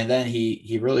 And then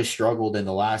he really struggled in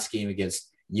the last game against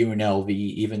UNLV,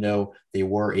 even though they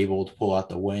were able to pull out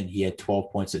the win. He had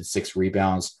 12 points and 6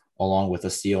 rebounds, along with a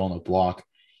steal and a block.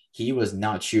 He was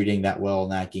not shooting that well in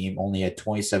that game, only had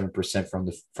 27%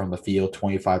 from the field,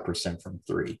 25% from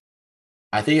 3.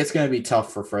 I think it's going to be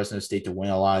tough for Fresno State to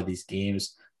win a lot of these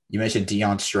games. You mentioned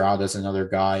Dion Stroud as another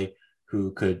guy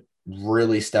who could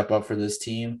really step up for this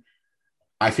team.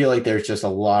 I feel like there's just a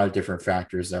lot of different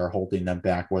factors that are holding them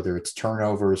back, whether it's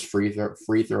turnovers, free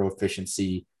throw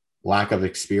efficiency, lack of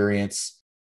experience.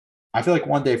 I feel like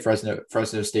one day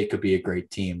Fresno State could be a great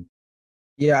team.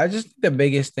 Yeah, I just think the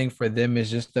biggest thing for them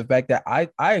is just the fact that I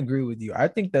agree with you. I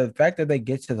think the fact that they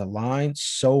get to the line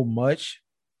so much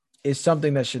is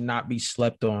something that should not be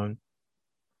slept on.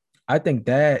 I think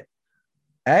that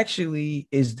actually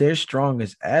is their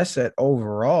strongest asset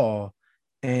overall.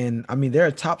 And I mean, they're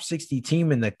a top 60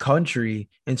 team in the country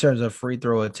in terms of free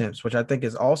throw attempts, which I think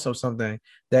is also something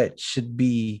that should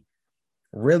be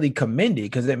really commended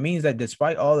because it means that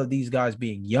despite all of these guys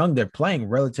being young, they're playing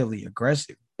relatively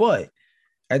aggressive. But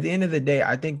at the end of the day,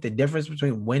 I think the difference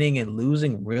between winning and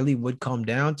losing really would come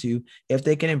down to if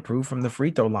they can improve from the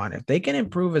free throw line. If they can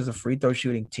improve as a free throw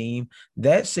shooting team,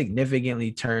 that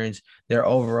significantly turns their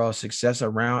overall success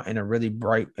around in a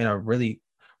really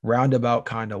roundabout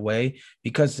kind of way.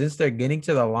 Because since they're getting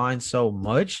to the line so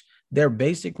much, they're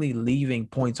basically leaving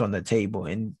points on the table.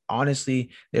 And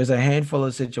honestly, there's a handful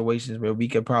of situations where we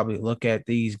could probably look at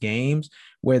these games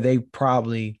where they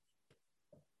probably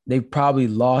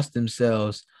lost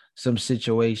themselves some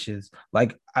situations.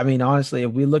 Like, I mean, honestly,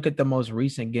 if we look at the most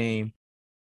recent game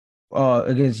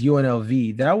against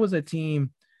UNLV, that was a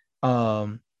team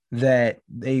that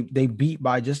they beat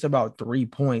by just about 3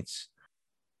 points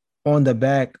on the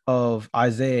back of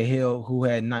Isaiah Hill, who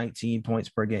had 19 points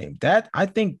per game. That I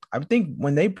think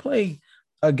when they play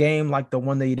a game like the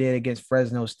one they did against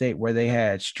Fresno State, where they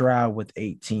had Stroud with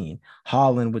 18,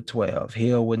 Holland with 12,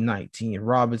 Hill with 19,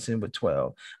 Robinson with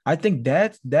 12. I think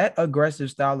that aggressive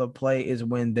style of play is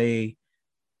when they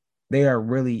are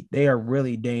really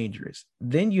dangerous.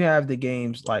 Then you have the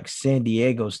games like San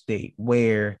Diego State,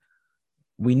 where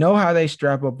we know how they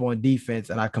strap up on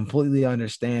defense, and I completely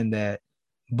understand that.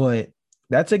 But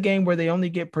that's a game where they only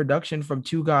get production from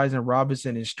two guys in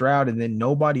Robinson and Stroud, and then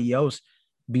nobody else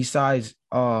besides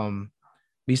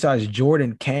besides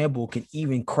Jordan Campbell can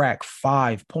even crack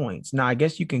 5 points. Now, I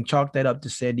guess you can chalk that up to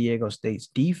San Diego State's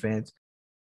defense,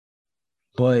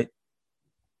 but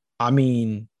I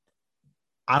mean,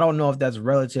 I don't know if that's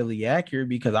relatively accurate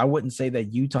because I wouldn't say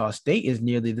that Utah State is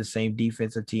nearly the same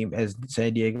defensive team as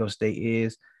San Diego State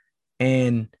is.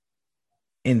 And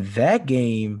in that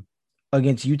game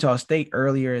against Utah State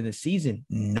earlier in the season,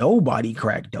 nobody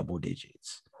cracked double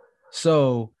digits.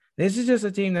 So this is just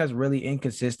a team that's really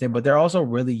inconsistent, but they're also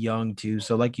really young too.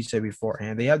 So, like you said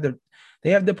beforehand, they have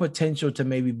the potential to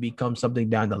maybe become something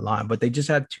down the line, but they just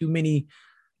have too many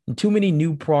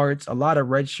new parts, a lot of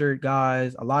redshirt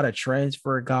guys, a lot of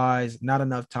transfer guys, not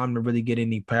enough time to really get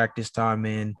any practice time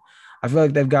in. I feel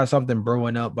like they've got something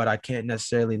brewing up, but I can't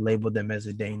necessarily label them as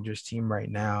a dangerous team right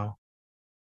now.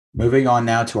 Moving on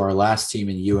now to our last team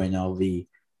in UNLV.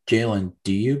 Jalen,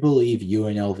 do you believe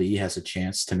UNLV has a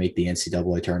chance to make the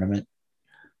NCAA tournament?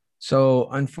 So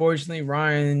unfortunately,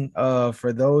 Ryan,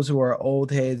 for those who are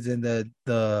old heads in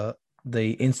the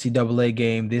NCAA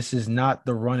game, this is not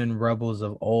the running rebels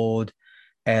of old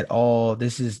at all.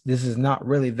 This is not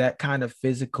really that kind of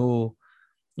physical,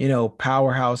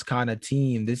 powerhouse kind of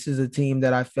team. This is a team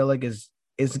that I feel like is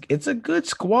it's a good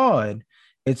squad.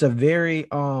 It's a very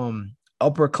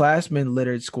upperclassman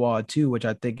littered squad too, which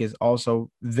I think is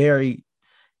also very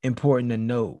important to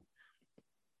note.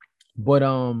 But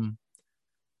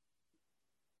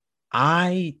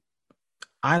I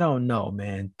I don't know,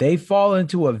 man. They fall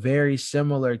into a very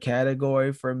similar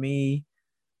category for me.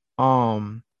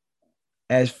 Um,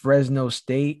 as Fresno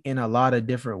State in a lot of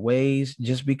different ways,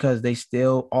 just because they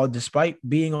still all despite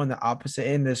being on the opposite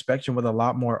end of the spectrum with a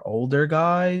lot more older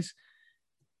guys,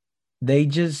 they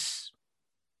just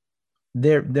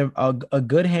they're a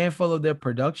good handful of their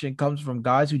production comes from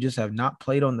guys who just have not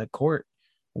played on the court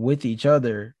with each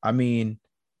other. I mean,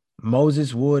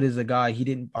 Moses Wood is a guy he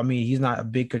didn't. I mean, he's not a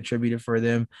big contributor for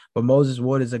them, but Moses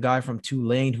Wood is a guy from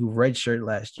Tulane who redshirted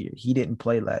last year. He didn't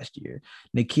play last year.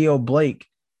 Nikhil Blake,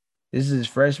 this is his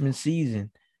freshman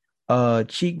season.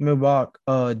 Cheek Mibok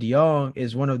DeYoung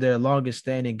is one of their longest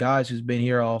standing guys who's been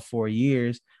here all 4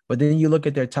 years. But then you look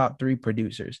at their top three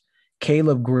producers.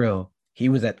 Caleb Grill, he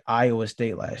was at Iowa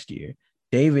State last year.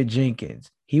 David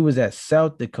Jenkins, he was at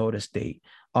South Dakota State.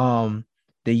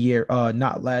 The year,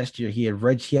 not last year. He had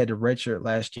the red shirt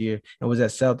last year and was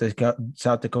at South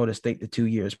Dakota State the 2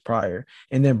 years prior.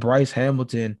 And then Bryce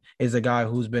Hamilton is a guy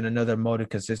who's been another mode of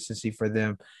consistency for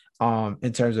them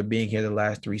in terms of being here the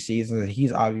last 3 seasons.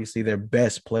 He's obviously their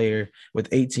best player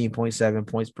with 18.7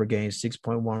 points per game,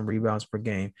 6.1 rebounds per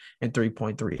game, and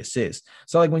 3.3 assists.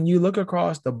 So like when you look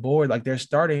across the board, like they're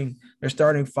starting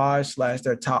five slash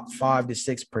their top 5 to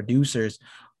 6 producers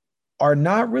are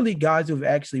not really guys who've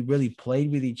actually really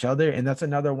played with each other. And that's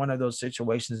another one of those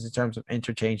situations in terms of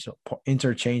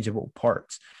interchangeable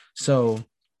parts. So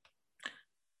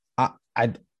I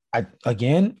I I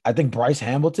again I think Bryce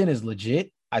Hamilton is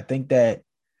legit. I think that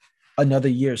another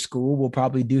year of school will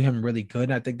probably do him really good.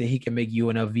 And I think that he can make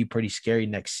UNLV pretty scary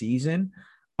next season,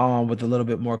 with a little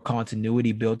bit more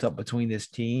continuity built up between this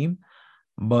team.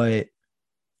 But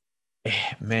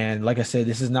man, like I said,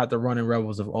 this is not the running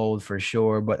Rebels of old for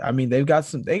sure. But I mean, they got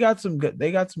some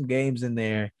games in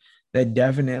there that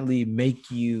definitely make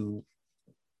you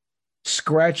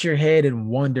scratch your head and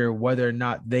wonder whether or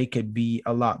not they could be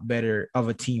a lot better of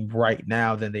a team right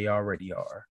now than they already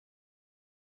are.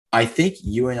 I think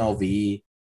UNLV,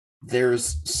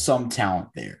 there's some talent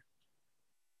there.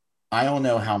 I don't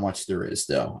know how much there is,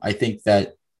 though. I think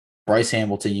that Bryce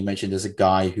Hamilton, you mentioned, is a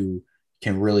guy who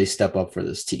can really step up for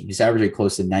this team. He's averaging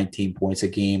close to 19 points a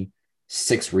game,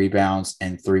 6 rebounds,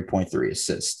 and 3.3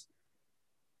 assists.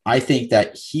 I think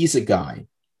that he's a guy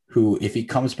who, if he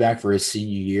comes back for his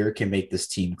senior year, can make this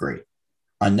team great.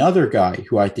 Another guy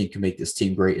who I think can make this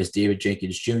team great is David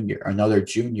Jenkins Jr., another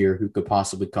junior who could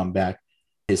possibly come back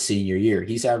his senior year.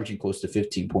 He's averaging close to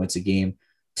 15 points a game,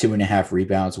 2.5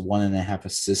 rebounds, 1.5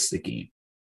 assists a game.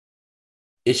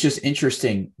 It's just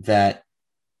interesting that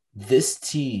this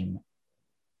team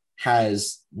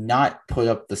has not put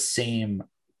up the same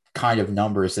kind of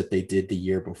numbers that they did the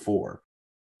year before.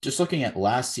 Just looking at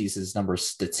last season's numbers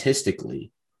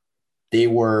statistically, they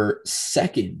were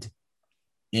second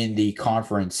in the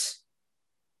conference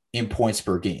in points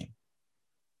per game.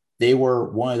 They were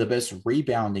one of the best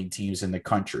rebounding teams in the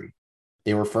country.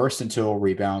 They were first in total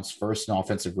rebounds, first in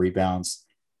offensive rebounds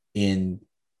in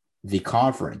the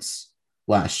conference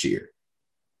last year.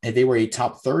 And they were a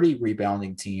top 30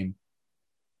 rebounding team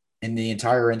in the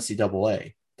entire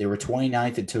NCAA. They were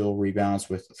 29th in total rebounds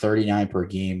with 39 per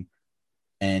game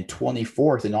and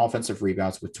 24th in offensive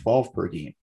rebounds with 12 per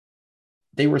game.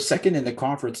 They were second in the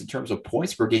conference in terms of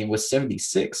points per game with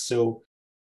 76. So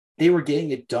they were getting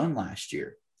it done last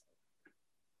year.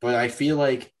 But I feel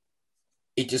like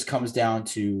it just comes down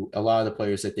to a lot of the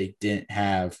players that they didn't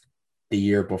have the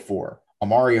year before.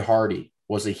 Amari Hardy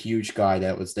was a huge guy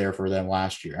that was there for them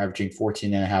last year, averaging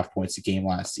 14.5 points a game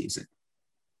last season.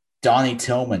 Donnie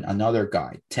Tillman, another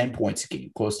guy, 10 points a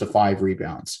game, close to 5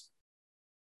 rebounds.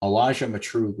 Elijah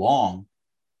Matrew-Long,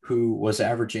 who was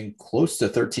averaging close to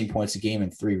 13 points a game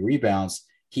and 3 rebounds.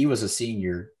 He was a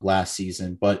senior last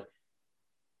season, but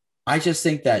I just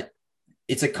think that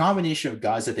it's a combination of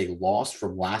guys that they lost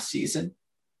from last season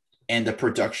and the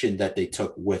production that they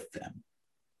took with them.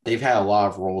 They've had a lot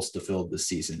of roles to fill this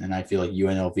season, and I feel like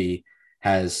UNLV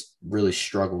has really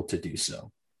struggled to do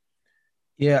so.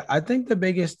 Yeah, I think the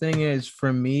biggest thing is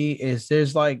for me is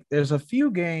there's a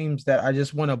few games that I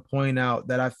just want to point out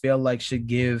that I feel like should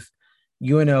give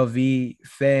UNLV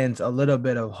fans a little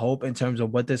bit of hope in terms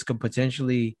of what this could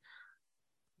potentially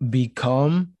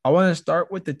become. I want to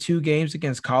start with the 2 games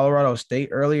against Colorado State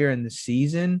earlier in the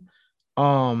season.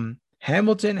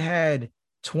 Hamilton had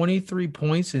 23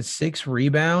 points and 6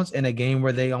 rebounds in a game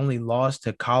where they only lost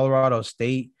to Colorado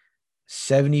State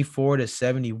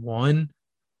 74-71.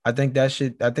 I think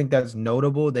that's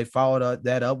notable. They followed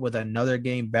that up with another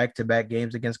game, back-to-back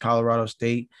games against Colorado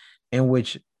State, in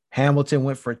which Hamilton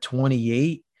went for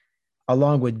 28,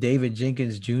 along with David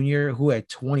Jenkins Jr., who had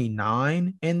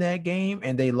 29 in that game,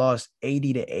 and they lost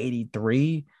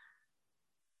 80-83.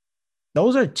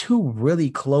 Those are 2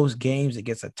 really close games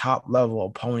against a top-level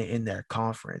opponent in their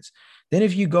conference. Then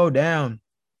if you go down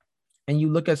and you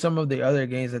look at some of the other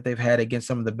games that they've had against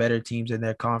some of the better teams in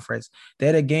their conference, they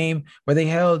had a game where they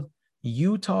held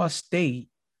Utah State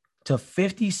to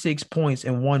 56 points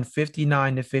and won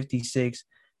 59-56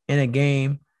 in a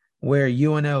game where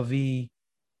UNLV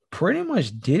pretty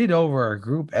much did it over a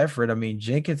group effort. I mean,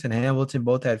 Jenkins and Hamilton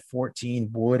both had 14.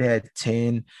 Wood had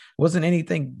 10. It wasn't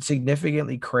anything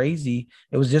significantly crazy.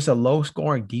 It was just a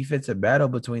low-scoring defensive battle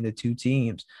between the 2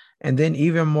 teams. And then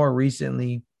even more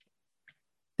recently,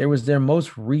 there was their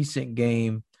most recent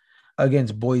game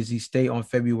against Boise State on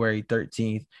February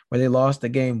 13th, where they lost the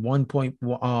game a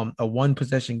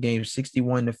 1-possession game,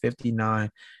 61-59,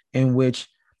 in which,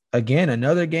 again,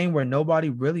 another game where nobody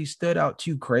really stood out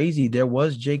too crazy. There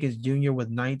was Jenkins Jr. with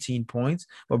 19 points,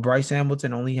 but Bryce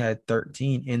Hamilton only had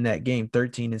 13 in that game,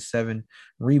 13 and 7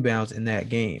 rebounds in that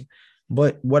game.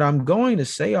 But what I'm going to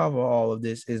say off of all of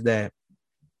this is that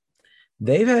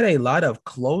they've had a lot of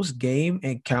close game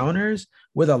encounters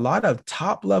with a lot of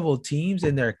top-level teams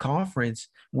in their conference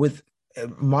with,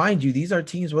 mind you, these are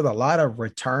teams with a lot of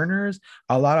returners,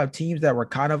 a lot of teams that were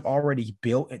kind of already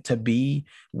built to be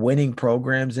winning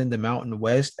programs in the Mountain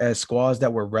West as squads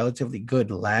that were relatively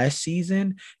good last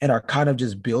season and are kind of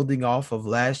just building off of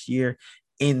last year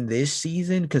in this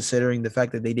season, considering the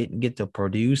fact that they didn't get to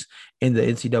produce in the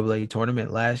NCAA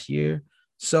tournament last year.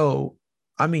 So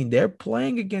I mean, they're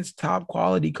playing against top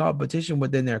quality competition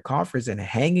within their conference and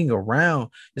hanging around,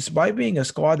 despite being a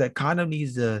squad that kind of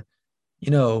needs to,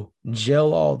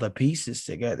 gel all the pieces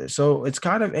together. So it's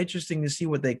kind of interesting to see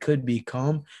what they could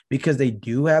become because they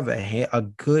do have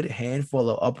a good handful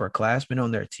of upperclassmen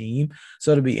on their team.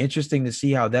 So it'll be interesting to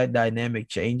see how that dynamic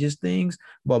changes things.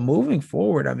 But moving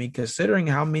forward, I mean, considering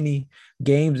how many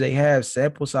games they have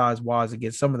sample size wise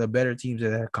against some of the better teams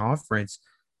in their conference,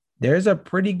 there's a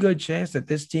pretty good chance that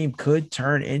this team could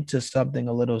turn into something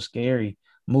a little scary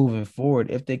moving forward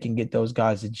if they can get those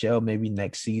guys to gel maybe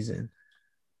next season.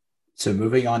 So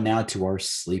moving on now to our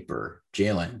sleeper,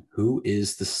 Jalen. Who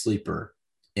is the sleeper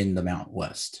in the Mountain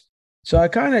West? So I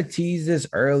kind of teased this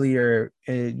earlier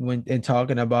when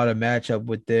talking about a matchup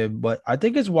with them, but I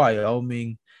think it's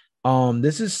Wyoming.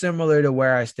 This is similar to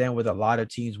where I stand with a lot of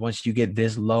teams once you get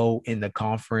this low in the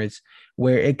conference,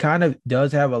 where it kind of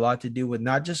does have a lot to do with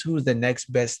not just who's the next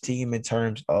best team in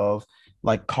terms of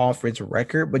like conference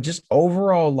record, but just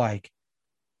overall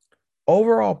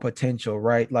potential,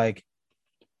 right? Like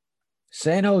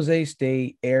San Jose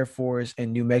State, Air Force,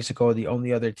 and New Mexico are the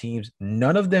only other teams.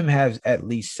 None of them have at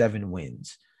least 7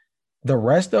 wins. The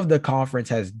rest of the conference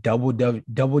has double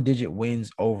digit wins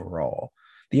overall.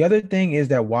 The other thing is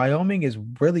that Wyoming is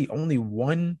really only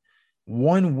one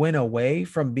win away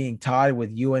from being tied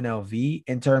with UNLV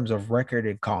in terms of record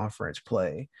in conference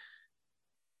play.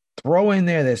 Throw in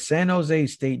there that San Jose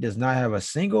State does not have a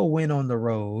single win on the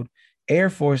road. Air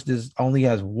Force only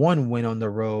has 1 win on the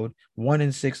road,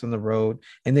 1-6 on the road,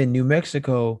 and then New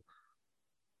Mexico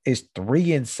is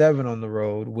 3-7 on the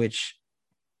road, which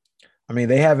I mean,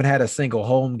 they haven't had a single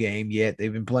home game yet.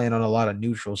 They've been playing on a lot of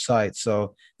neutral sites,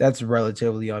 so that's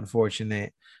relatively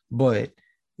unfortunate. But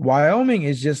Wyoming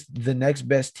is just the next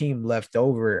best team left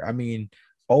over. I mean,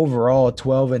 overall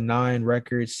 12-9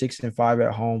 records, 6-5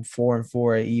 at home,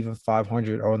 4-4 at even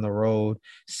 500 on the road,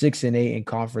 6-8 in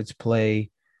conference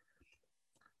play.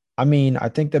 I mean, I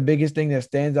think the biggest thing that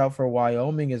stands out for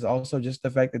Wyoming is also just the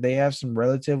fact that they have some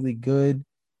relatively good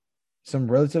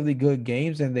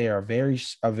games, and they are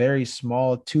a very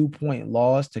small 2-point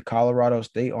loss to Colorado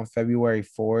State on February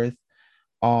 4th.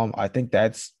 I think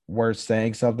that's worth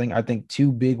saying something. I think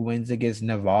 2 big wins against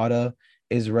Nevada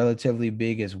is relatively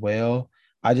big as well.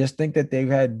 I just think that they've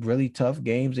had really tough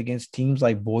games against teams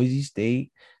like Boise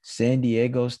State, San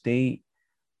Diego State.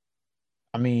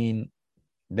 I mean,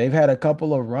 they've had a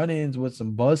couple of run-ins with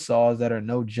some buzzsaws that are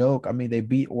no joke. I mean, they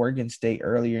beat Oregon State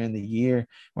earlier in the year,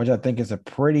 which I think is a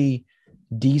pretty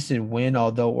decent win,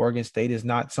 although Oregon State is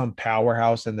not some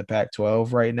powerhouse in the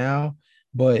Pac-12 right now.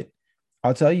 But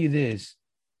I'll tell you this.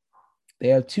 They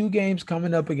have 2 games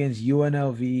coming up against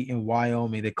UNLV and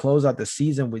Wyoming. They close out the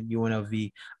season with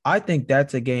UNLV. I think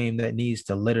that's a game that needs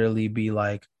to literally be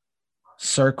like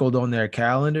circled on their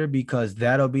calendar because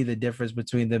that'll be the difference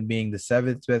between them being the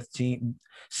seventh best team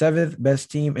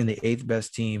and the eighth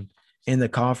best team in the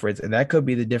conference. And that could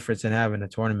be the difference in having a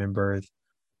tournament berth.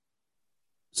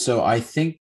 So I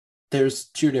think there's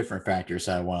 2 different factors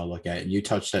that I want to look at. And you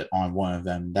touched on one of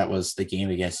them. That was the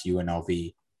game against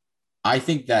UNLV. I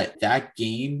think that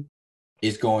game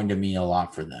is going to mean a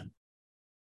lot for them.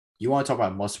 You want to talk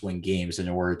about must-win games in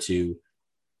order to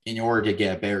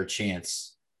get a better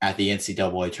chance at the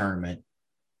NCAA tournament.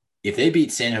 If they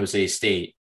beat San Jose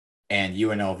State and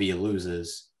UNLV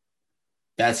loses,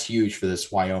 that's huge for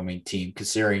this Wyoming team,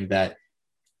 considering that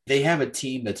they have a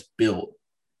team that's built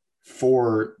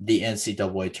for the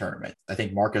NCAA tournament. I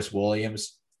think Marcus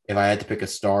Williams, if I had to pick a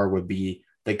star, would be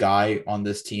the guy on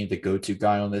this team, the go-to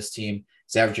guy on this team.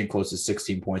 He's averaging close to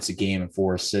 16 points a game and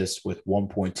 4 assists with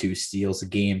 1.2 steals a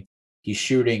game. He's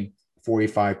shooting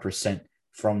 45%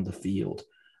 from the field.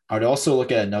 I would also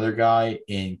look at another guy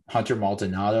in Hunter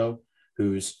Maldonado,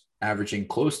 who's averaging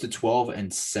close to 12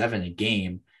 and 7 a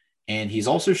game, and he's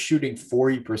also shooting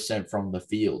 40% from the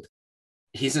field.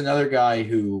 He's another guy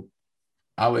who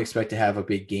I would expect to have a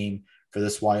big game for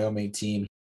this Wyoming team.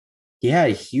 He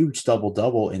had a huge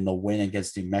double-double in the win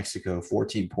against New Mexico,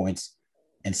 14 points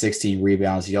and 16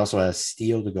 rebounds. He also had a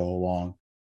steal to go along.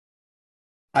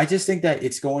 I just think that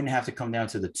it's going to have to come down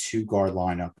to the 2-guard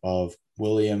lineup of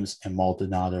Williams and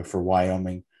Maldonado for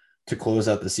Wyoming to close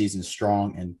out the season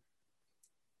strong.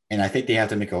 And I think they have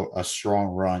to make a strong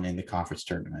run in the conference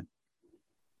tournament.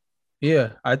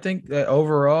 Yeah, I think that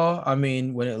overall, I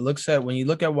mean, when you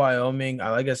look at Wyoming,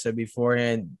 like I said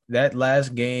beforehand, that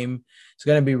last game is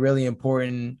going to be really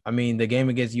important. I mean, the game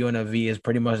against UNLV is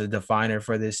pretty much a definer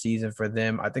for this season for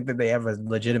them. I think that they have a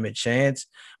legitimate chance,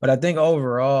 but I think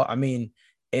overall, I mean,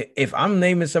 if I'm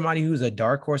naming somebody who's a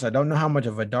dark horse, I don't know how much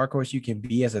of a dark horse you can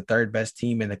be as a third best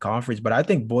team in the conference, but I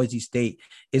think Boise State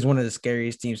is one of the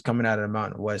scariest teams coming out of the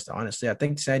Mountain West. Honestly, I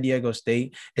think San Diego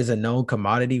State is a known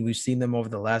commodity. We've seen them over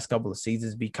the last couple of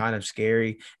seasons be kind of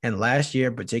scary. And last year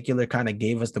in particular kind of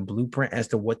gave us the blueprint as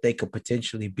to what they could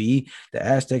potentially be. The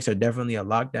Aztecs are definitely a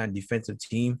lockdown defensive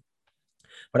team.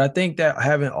 But I think that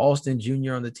having Alston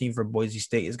Jr. on the team for Boise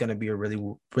State is going to be a really,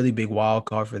 really big wild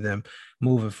card for them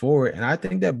moving forward. And I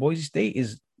think that Boise State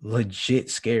is legit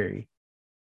scary.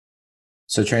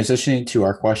 So transitioning to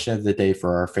our question of the day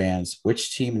for our fans,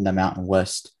 which team in the Mountain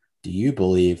West do you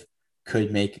believe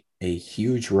could make a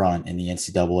huge run in the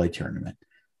NCAA tournament?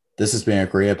 This has been a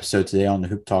great episode today on the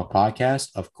Hoop Talk podcast.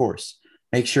 Of course,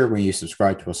 make sure when you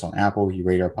subscribe to us on Apple, you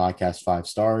rate our podcast 5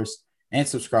 stars and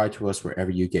subscribe to us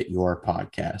wherever you get your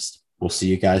podcast. We'll see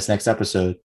you guys next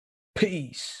episode.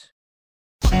 Peace.